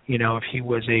 If he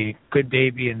was a good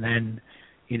baby and then,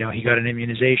 he got an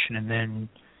immunization and then,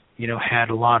 had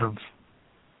a lot of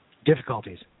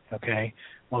difficulties, okay?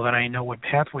 Well, then I know what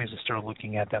pathways to start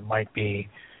looking at that might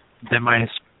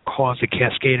cause a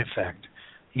cascade effect.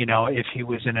 You know, if he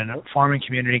was in a farming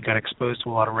community, got exposed to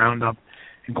a lot of Roundup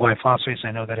and glyphosates,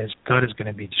 I know that his gut is going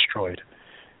to be destroyed.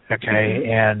 Okay,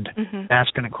 and that's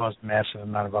going to cause a massive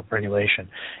amount of upregulation.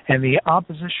 And the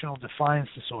oppositional defiance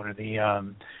disorder,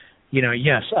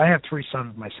 yes, I have 3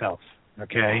 sons myself.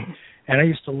 Okay, and I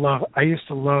used to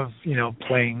love,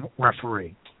 playing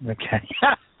referee. Okay.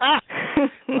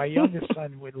 My youngest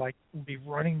son would be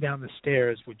running down the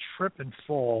stairs, would trip and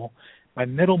fall. My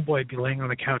middle boy would be laying on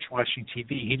the couch watching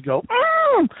TV. He'd go,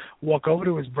 walk over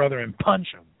to his brother and punch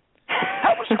him.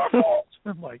 That was your fault.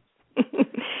 I'm like,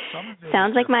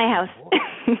 sounds like my house.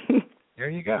 There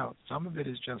you go. Some of it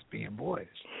is just being boys.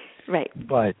 Right.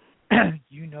 But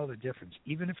you know the difference.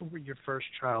 Even if it were your first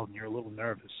child and you're a little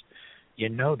nervous, you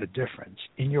know the difference.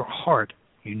 In your heart,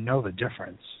 you know the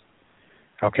difference.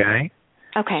 Okay?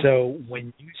 Okay. So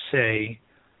when you say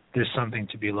there's something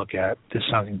to be looked at, there's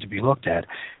something to be looked at,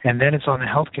 and then it's on the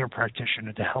healthcare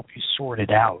practitioner to help you sort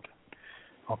it out.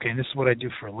 Okay, and this is what I do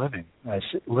for a living.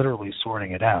 Literally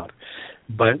sorting it out.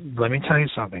 But let me tell you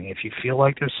something. If you feel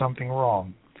like there's something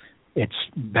wrong, it's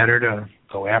better to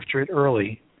go after it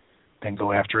early than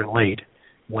go after it late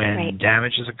when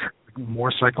damage is occurring,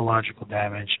 more psychological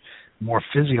damage, more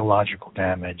physiological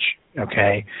damage,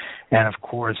 okay? And, of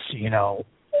course,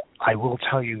 I will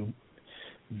tell you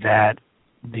that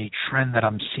the trend that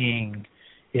I'm seeing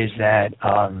is that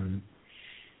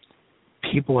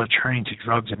people are turning to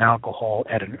drugs and alcohol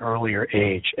at an earlier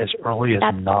age, as early as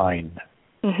 9.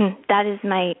 That is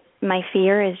my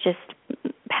fear, is just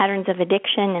patterns of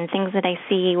addiction and things that I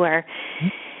see where,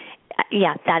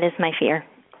 that is my fear.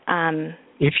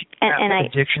 If you have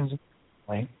addictions,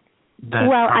 I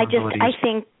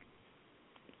think,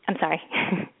 I'm sorry.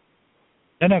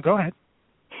 No, go ahead.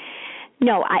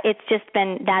 No, it's just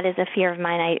been, that is a fear of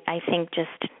mine. I think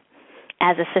just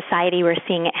as a society, we're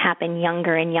seeing it happen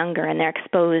younger and younger, and they're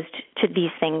exposed to these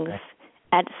things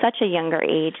at such a younger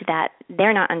age that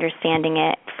they're not understanding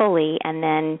it fully. And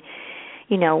then,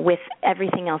 with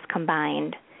everything else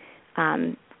combined,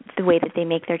 the way that they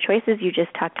make their choices, you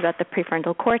just talked about the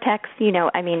prefrontal cortex,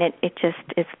 it just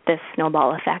is this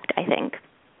snowball effect, I think.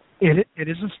 It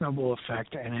is a snowball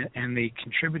effect, and the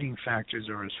contributing factors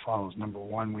are as follows. Number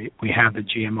one, we have the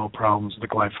GMO problems, the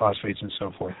glyphosates and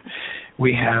so forth.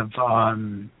 We have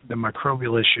the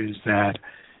microbial issues that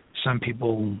some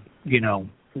people,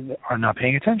 are not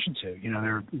paying attention to.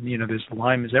 There's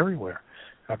Lyme is everywhere.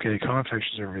 Okay, the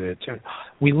co-infections are over there too.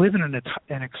 We live in an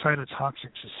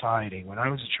excitotoxic society. When I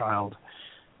was a child,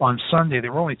 on Sunday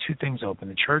there were only 2 things open: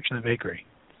 the church and the bakery.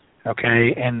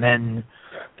 Okay, and then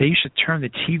they used to turn the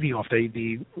TV off.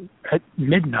 At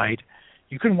midnight,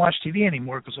 you couldn't watch TV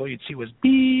anymore because all you'd see was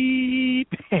beep.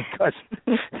 Because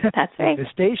that's right. The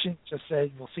station just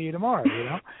said, "We'll see you tomorrow."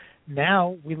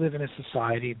 Now we live in a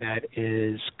society that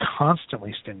is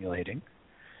constantly stimulating,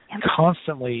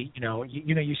 constantly.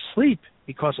 You sleep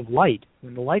because of light.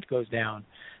 When the light goes down,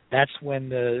 that's when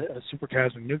the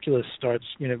suprachiasmatic nucleus starts,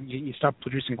 you stop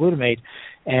producing glutamate,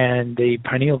 and the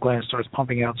pineal gland starts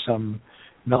pumping out some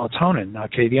melatonin.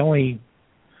 Okay, the only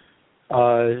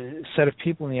set of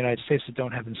people in the United States that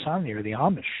don't have insomnia are the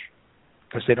Amish,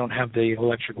 because they don't have the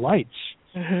electric lights.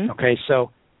 Okay,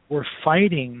 so we're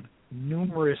fighting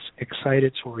numerous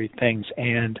excitatory things,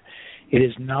 and it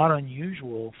is not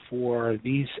unusual for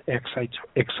these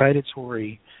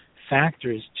excitatory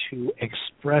factors to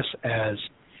express as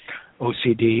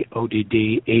OCD,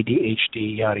 ODD,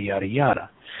 ADHD, yada, yada, yada.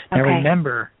 Now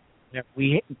remember that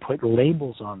we put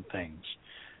labels on things.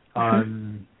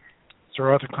 Sir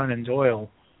Arthur Conan Doyle,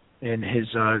 in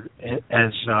his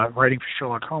writing for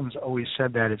Sherlock Holmes, always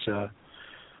said that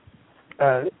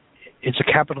it's a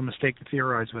capital mistake to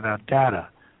theorize without data.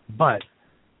 But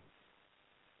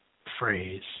the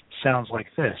phrase sounds like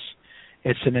this: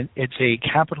 it's a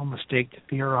capital mistake to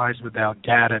theorize without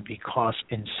data, because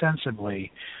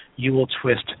insensibly you will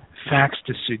twist facts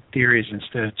to suit theories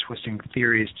instead of twisting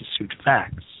theories to suit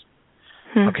facts.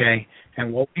 Okay?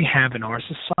 And what we have in our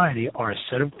society are a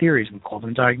set of theories, we call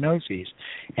them diagnoses,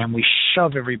 and we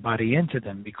shove everybody into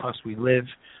them because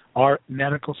our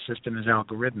medical system is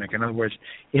algorithmic. In other words,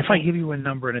 if I give you a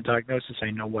number and a diagnosis, I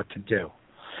know what to do.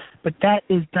 But that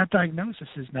diagnosis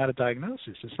is not a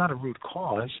diagnosis. It's not a root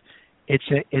cause. It's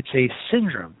a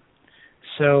syndrome.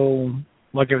 So,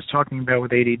 like I was talking about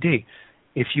with ADD,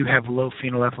 if you have low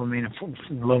phenylethylamine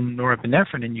and low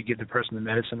norepinephrine, and you give the person the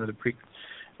medicine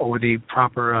or the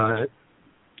proper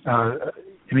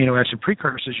amino acid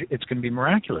precursors, it's going to be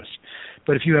miraculous.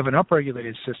 But if you have an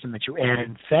upregulated system that you add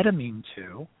amphetamine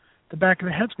to, the back of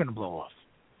the head's going to blow off.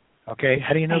 Okay,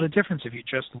 how do you know the difference if you're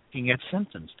just looking at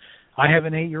symptoms? I have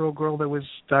an 8-year-old girl that was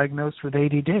diagnosed with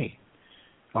ADD,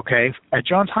 okay, at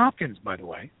Johns Hopkins, by the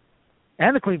way,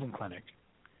 and the Cleveland Clinic,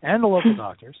 and the local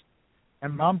doctors.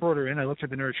 And Mom brought her in. I looked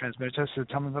at the neurotransmitters. I said,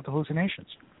 tell me about the hallucinations.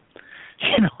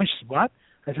 You know, she said, what?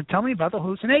 I said, tell me about the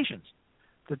hallucinations.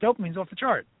 The dopamine's off the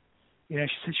chart. You know,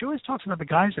 she said, she always talks about the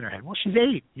guys in her head. Well, she's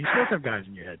 8. You're supposed to have guys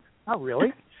in your head. Oh,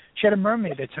 really? She had a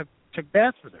mermaid that took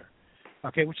baths with her,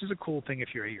 okay, which is a cool thing if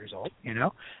you're 8 years old, you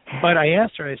know. But I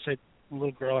asked her, I said,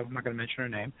 little girl, I'm not going to mention her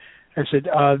name, I said,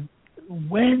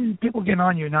 when people get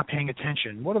on you and not paying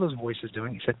attention, what are those voices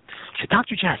doing? She said,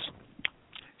 Dr. Jess,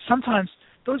 sometimes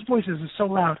those voices are so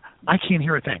loud, I can't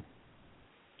hear a thing.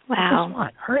 Wow. Guess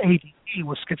what? Her ADD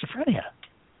was schizophrenia.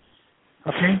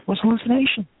 Okay? Was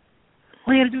hallucination.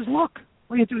 All you got to do is look.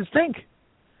 All you got to do is think.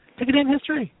 Take a damn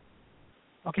history.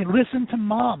 Okay, listen to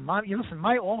Mom. Mom, you listen,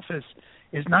 my office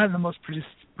is not in the most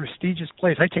prestigious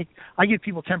place. I give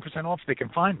people 10% off if they can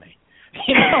find me.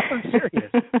 You know, I'm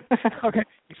serious. Okay,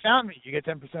 you found me. You get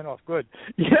 10% off. Good.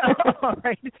 Yeah, all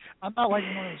right. I'm not like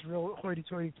one of those real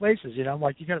hoity-toity places. You know, I'm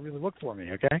like, you got to really look for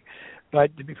me, okay?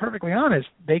 But to be perfectly honest,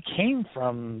 they came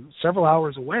from several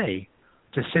hours away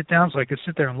to sit down so I could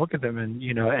sit there and look at them. And,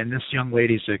 you know, and this young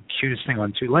lady's the cutest thing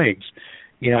on 2 legs.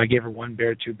 You know, I gave her 1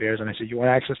 bear, 2 bears, and I said, you want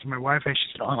access to my Wi-Fi?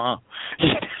 She said,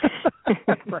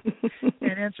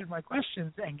 and answered my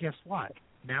questions, and guess what?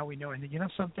 Now we know, and you know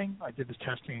something? I did this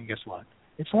testing, and guess what?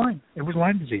 It's Lyme. It was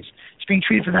Lyme disease. She's being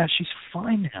treated for that. She's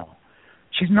fine now.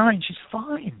 She's 9. She's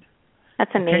fine. That's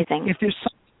amazing. Okay? If there's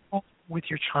something wrong with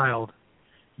your child,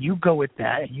 you go with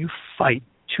that, and you fight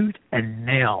tooth and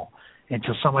nail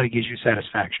until somebody gives you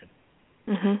satisfaction.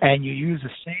 Mm-hmm. And you use the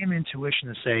same intuition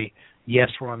to say, yes,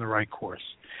 we're on the right course.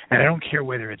 And I don't care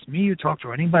whether it's me you talk to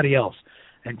or anybody else,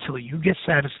 until you get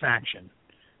satisfaction,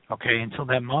 okay, until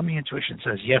that mommy intuition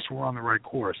says, yes, we're on the right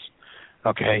course,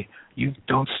 okay, you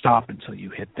don't stop until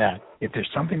you hit that. If there's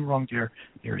something wrong there,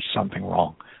 there's something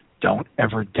wrong. Don't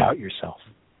ever doubt yourself.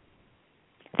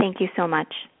 Thank you so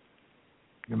much.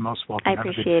 You're most welcome. I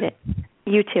appreciate it.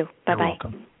 You too. Bye-bye. You're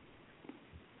welcome.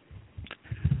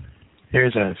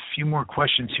 There's a few more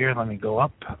questions here. Let me go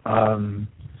up.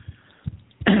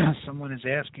 Someone is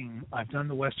asking, I've done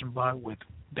the Western blot with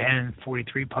band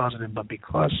 43 positive, but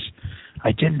because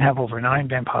I didn't have over 9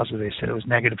 band positive, they said it was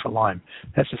negative for Lyme.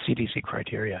 That's the CDC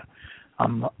criteria.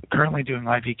 I'm currently doing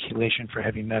IV chelation for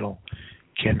heavy metal.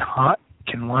 Can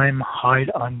Lyme hide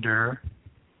under...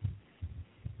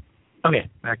 Okay,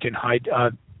 that can hide...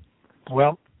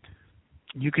 well,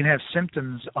 you can have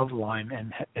symptoms of Lyme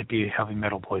and it be heavy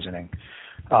metal poisoning.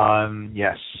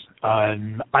 Yes.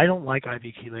 I don't like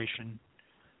IV chelation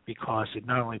because it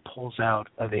not only pulls out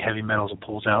the heavy metals, it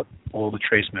pulls out all the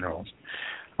trace minerals.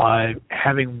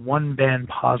 Having 1 band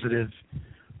positive,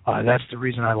 that's the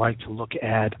reason I like to look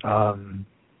at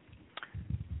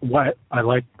what I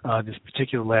like this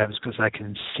particular lab is because I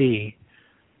can see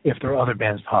if there are other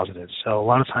bands positive. So a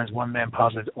lot of times 1 band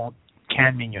positive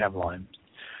can mean you have Lyme.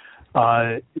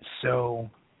 So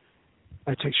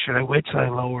should I wait till I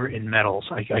lower in metals?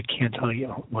 I can't tell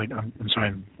you. Oh, wait, I'm sorry,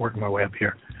 I'm working my way up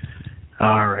here.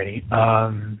 Alrighty.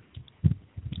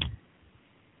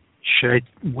 Should I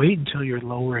wait until you're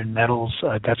lower in metals?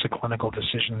 That's a clinical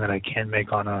decision that I can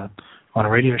make on a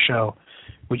radio show.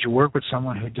 Would you work with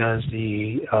someone who does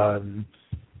the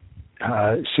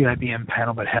CIBM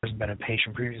panel but hasn't been a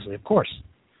patient previously? Of course.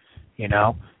 You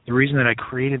know, the reason that I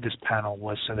created this panel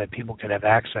was so that people could have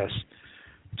access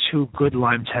to good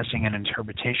Lyme testing and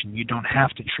interpretation. You don't have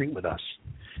to treat with us,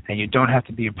 and you don't have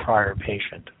to be a prior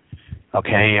patient.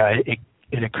 Okay,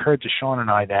 it occurred to Sean and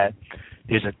I that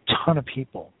there's a ton of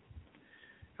people,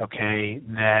 okay,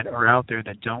 that are out there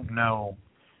that don't know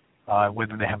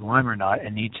whether they have Lyme or not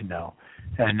and need to know.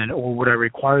 And then, or would I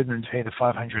require them to pay the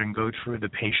 $500 and go through the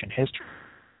patient history?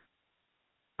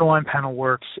 The Lyme panel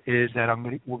works is that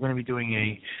we're going to be doing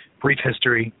a brief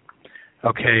history,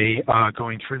 okay,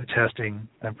 going through the testing.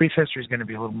 A brief history is going to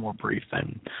be a little more brief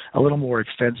than, a little more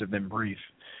extensive than brief,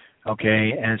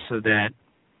 okay, and so that,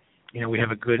 you know, we have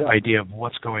a good idea of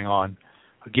what's going on.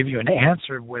 I'll give you an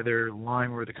answer of whether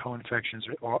Lyme or the co-infections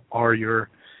are your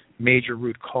major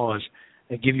root cause.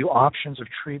 I give you options of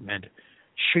treatment.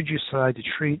 Should you decide to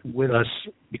treat with us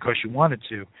because you wanted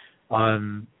to,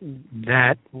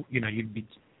 that, you know,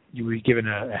 you would be given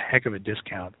a heck of a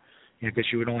discount, you know, because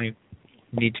you would only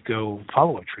need to go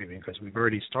follow-up treatment because we've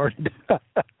already started.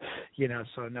 You know,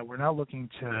 so no, we're not looking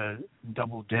to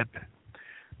double dip.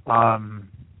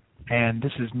 And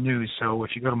this is new, so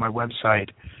if you go to my website,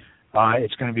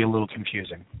 it's going to be a little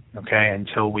confusing, okay,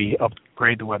 until we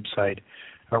upgrade the website.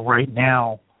 Right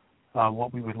now,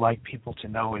 what we would like people to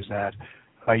know is that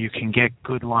you can get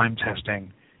good Lyme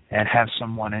testing and have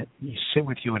someone sit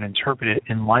with you and interpret it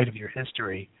in light of your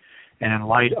history and in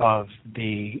light of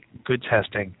the good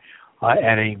testing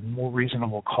at a more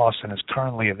reasonable cost than is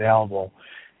currently available,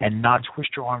 and not twist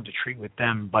your arm to treat with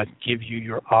them, but give you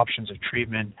your options of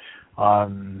treatment,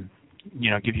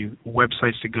 give you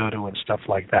websites to go to and stuff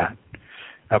like that.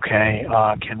 Okay,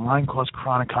 can Lyme cause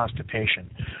chronic constipation?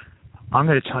 I'm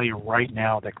going to tell you right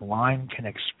now that Lyme can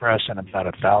express in about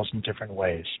 1,000 different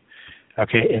ways.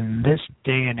 Okay, in this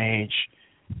day and age,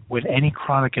 with any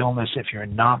chronic illness, if you're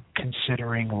not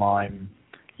considering Lyme,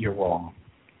 you're wrong.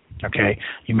 Okay,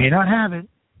 you may not have it,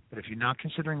 but if you're not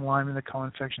considering Lyme and the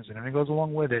co-infections and everything goes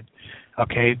along with it,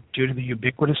 okay, due to the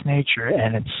ubiquitous nature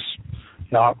and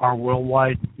it's our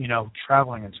worldwide,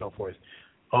 traveling and so forth,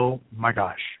 oh my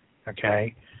gosh,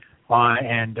 okay,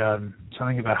 and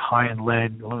something about high in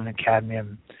lead, aluminum,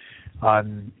 cadmium.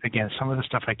 Again, some of the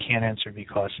stuff I can't answer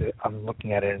because I'm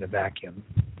looking at it in a vacuum.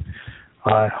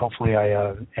 Hopefully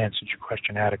I answered your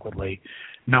question adequately.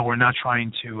 No, we're not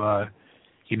trying to,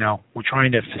 we're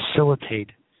trying to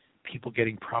facilitate people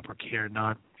getting proper care,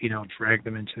 not, drag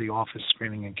them into the office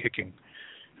screaming and kicking.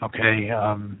 Okay,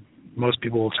 most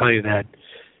people will tell you that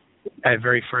at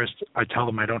very first I tell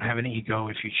them I don't have an ego.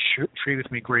 If you treat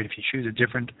with me, great. If you choose a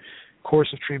different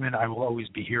course of treatment, I will always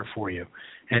be here for you.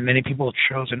 And many people have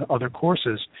chosen other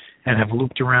courses and have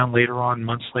looped around later on,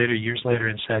 months later, years later,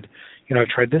 and said, I've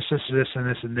tried this,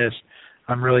 and this.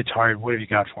 I'm really tired. What have you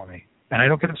got for me? And I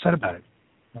don't get upset about it.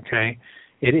 Okay?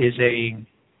 It is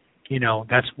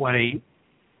that's what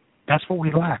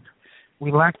we lack.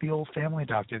 We lack the old family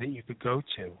doctor that you could go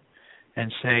to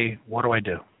and say, what do I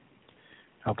do?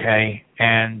 Okay?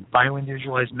 And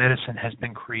bioindividualized medicine has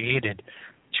been created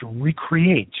to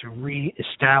recreate, to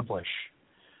reestablish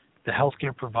the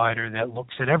healthcare provider that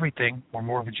looks at everything, or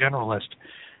more of a generalist,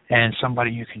 and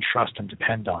somebody you can trust and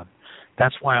depend on.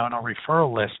 That's why on our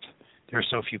referral list, there are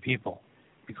so few people.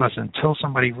 Because until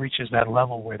somebody reaches that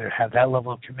level where they have that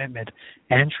level of commitment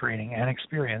and training and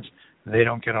experience, they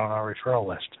don't get on our referral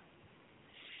list.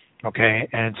 Okay?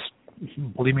 And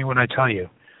believe me when I tell you,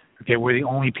 okay, we're the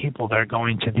only people that are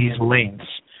going to these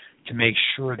lengths to make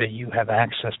sure that you have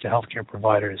access to healthcare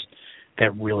providers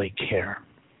that really care,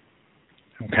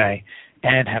 okay,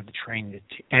 and have the training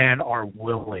and are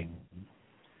willing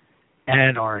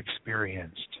and are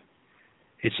experienced.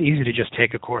 It's easy to just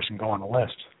take a course and go on a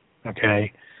list,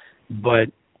 okay,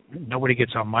 but nobody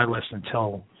gets on my list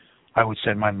until I would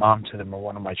send my mom to them or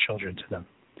one of my children to them,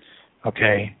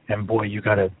 okay, and boy, you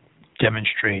got to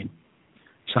demonstrate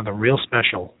something real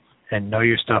special and know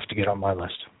your stuff to get on my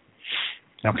list.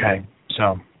 Okay,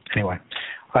 so anyway,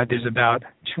 there's about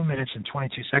 2 minutes and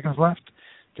 22 seconds left.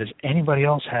 Does anybody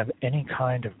else have any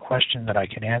kind of question that I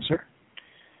can answer?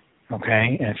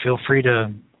 Okay, and feel free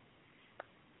to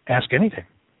ask anything.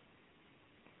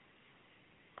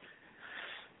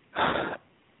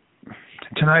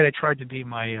 Tonight I tried to be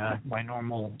my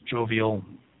normal, jovial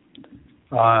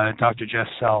Dr. Jess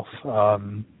self,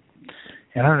 and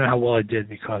I don't know how well I did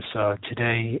because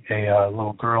today a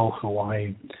little girl who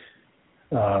I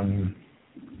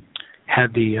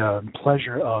had the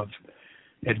pleasure of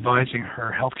advising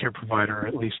her healthcare provider, or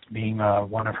at least being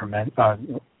one of her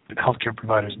healthcare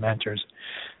provider's mentors.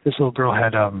 This little girl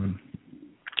had a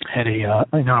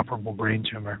inoperable brain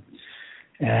tumor,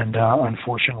 and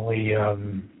unfortunately,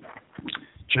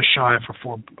 just shy of her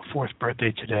fourth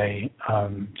birthday today,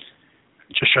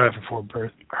 just shy of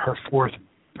her fourth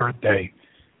birthday,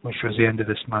 which was the end of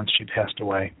this month, she passed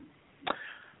away.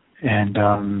 And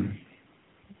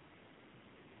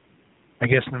I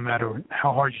guess no matter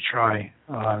how hard you try,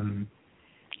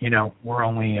 we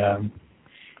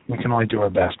can only do our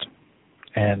best.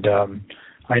 And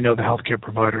I know the healthcare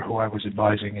provider who I was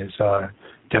advising is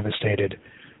devastated.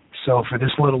 So for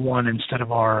this little one, instead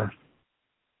of our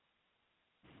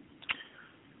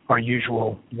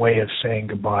usual way of saying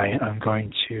goodbye, I'm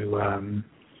going to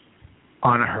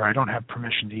honor her. I don't have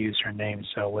permission to use her name,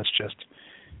 so let's just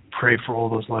pray for all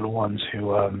those little ones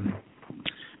who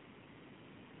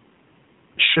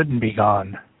shouldn't be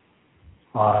gone,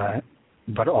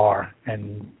 but are.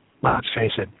 And let's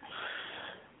face it,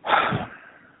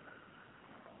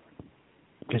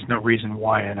 there's no reason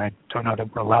why, and I don't know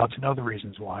that we're allowed to know the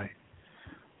reasons why.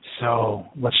 So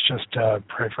let's just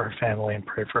pray for her family and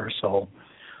pray for her soul.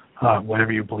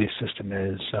 Whatever your belief system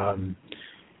is,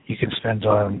 you can spend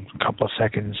a couple of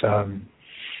seconds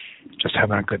just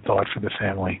having a good thought for the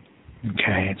family.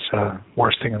 Okay, it's the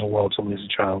worst thing in the world to lose a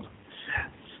child,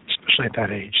 especially at that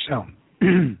age. So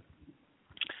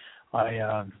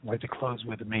I like to close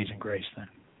with Amazing Grace then.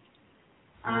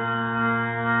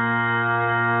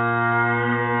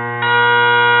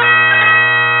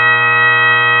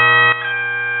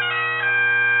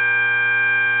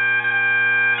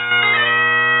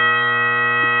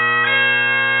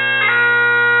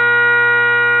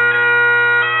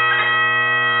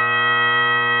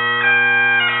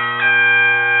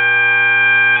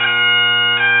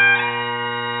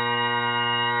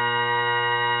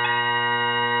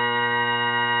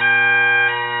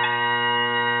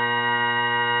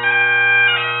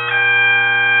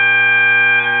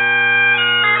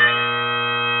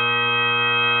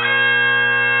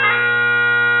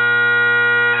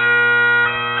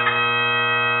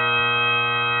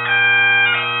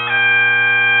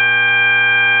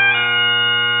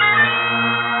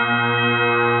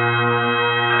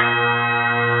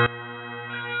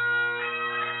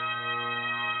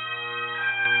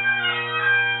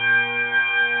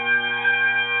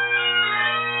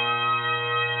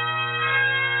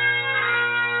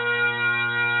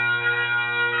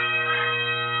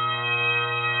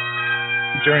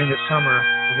 during the summer,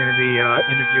 we're going to be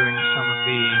interviewing some of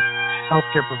the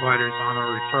healthcare providers on our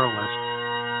referral list.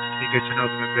 You get to know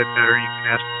them a bit better, and you can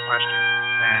ask them questions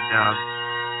and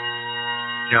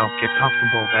get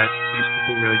comfortable that these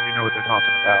people really do know what they're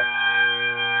talking about.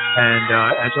 And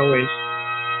as always,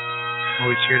 I'm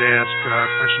always here to ask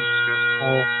questions, discuss the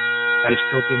poll. I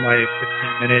still do my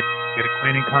 15-minute get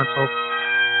acquainted consult.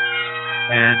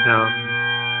 And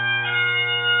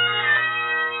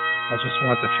I just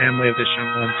want the family of this young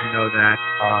one to know that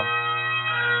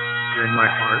you're in my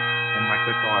heart and my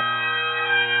good thoughts.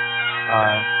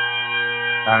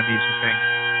 Not an easy thing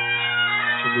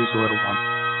to lose a little one.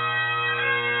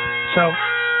 So,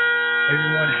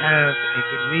 everyone have a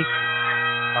good week.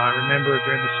 Remember,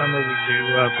 during the summer we do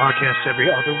podcasts every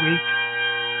other week.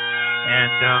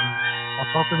 And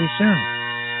I'll talk with you soon.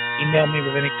 Email me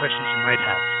with any questions you might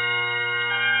have.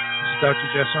 This is Dr.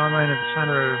 Jess Armine of the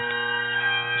Center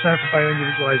for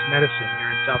Bioindividualized Medicine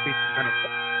here in southeastern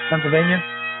Pennsylvania,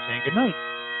 saying good night.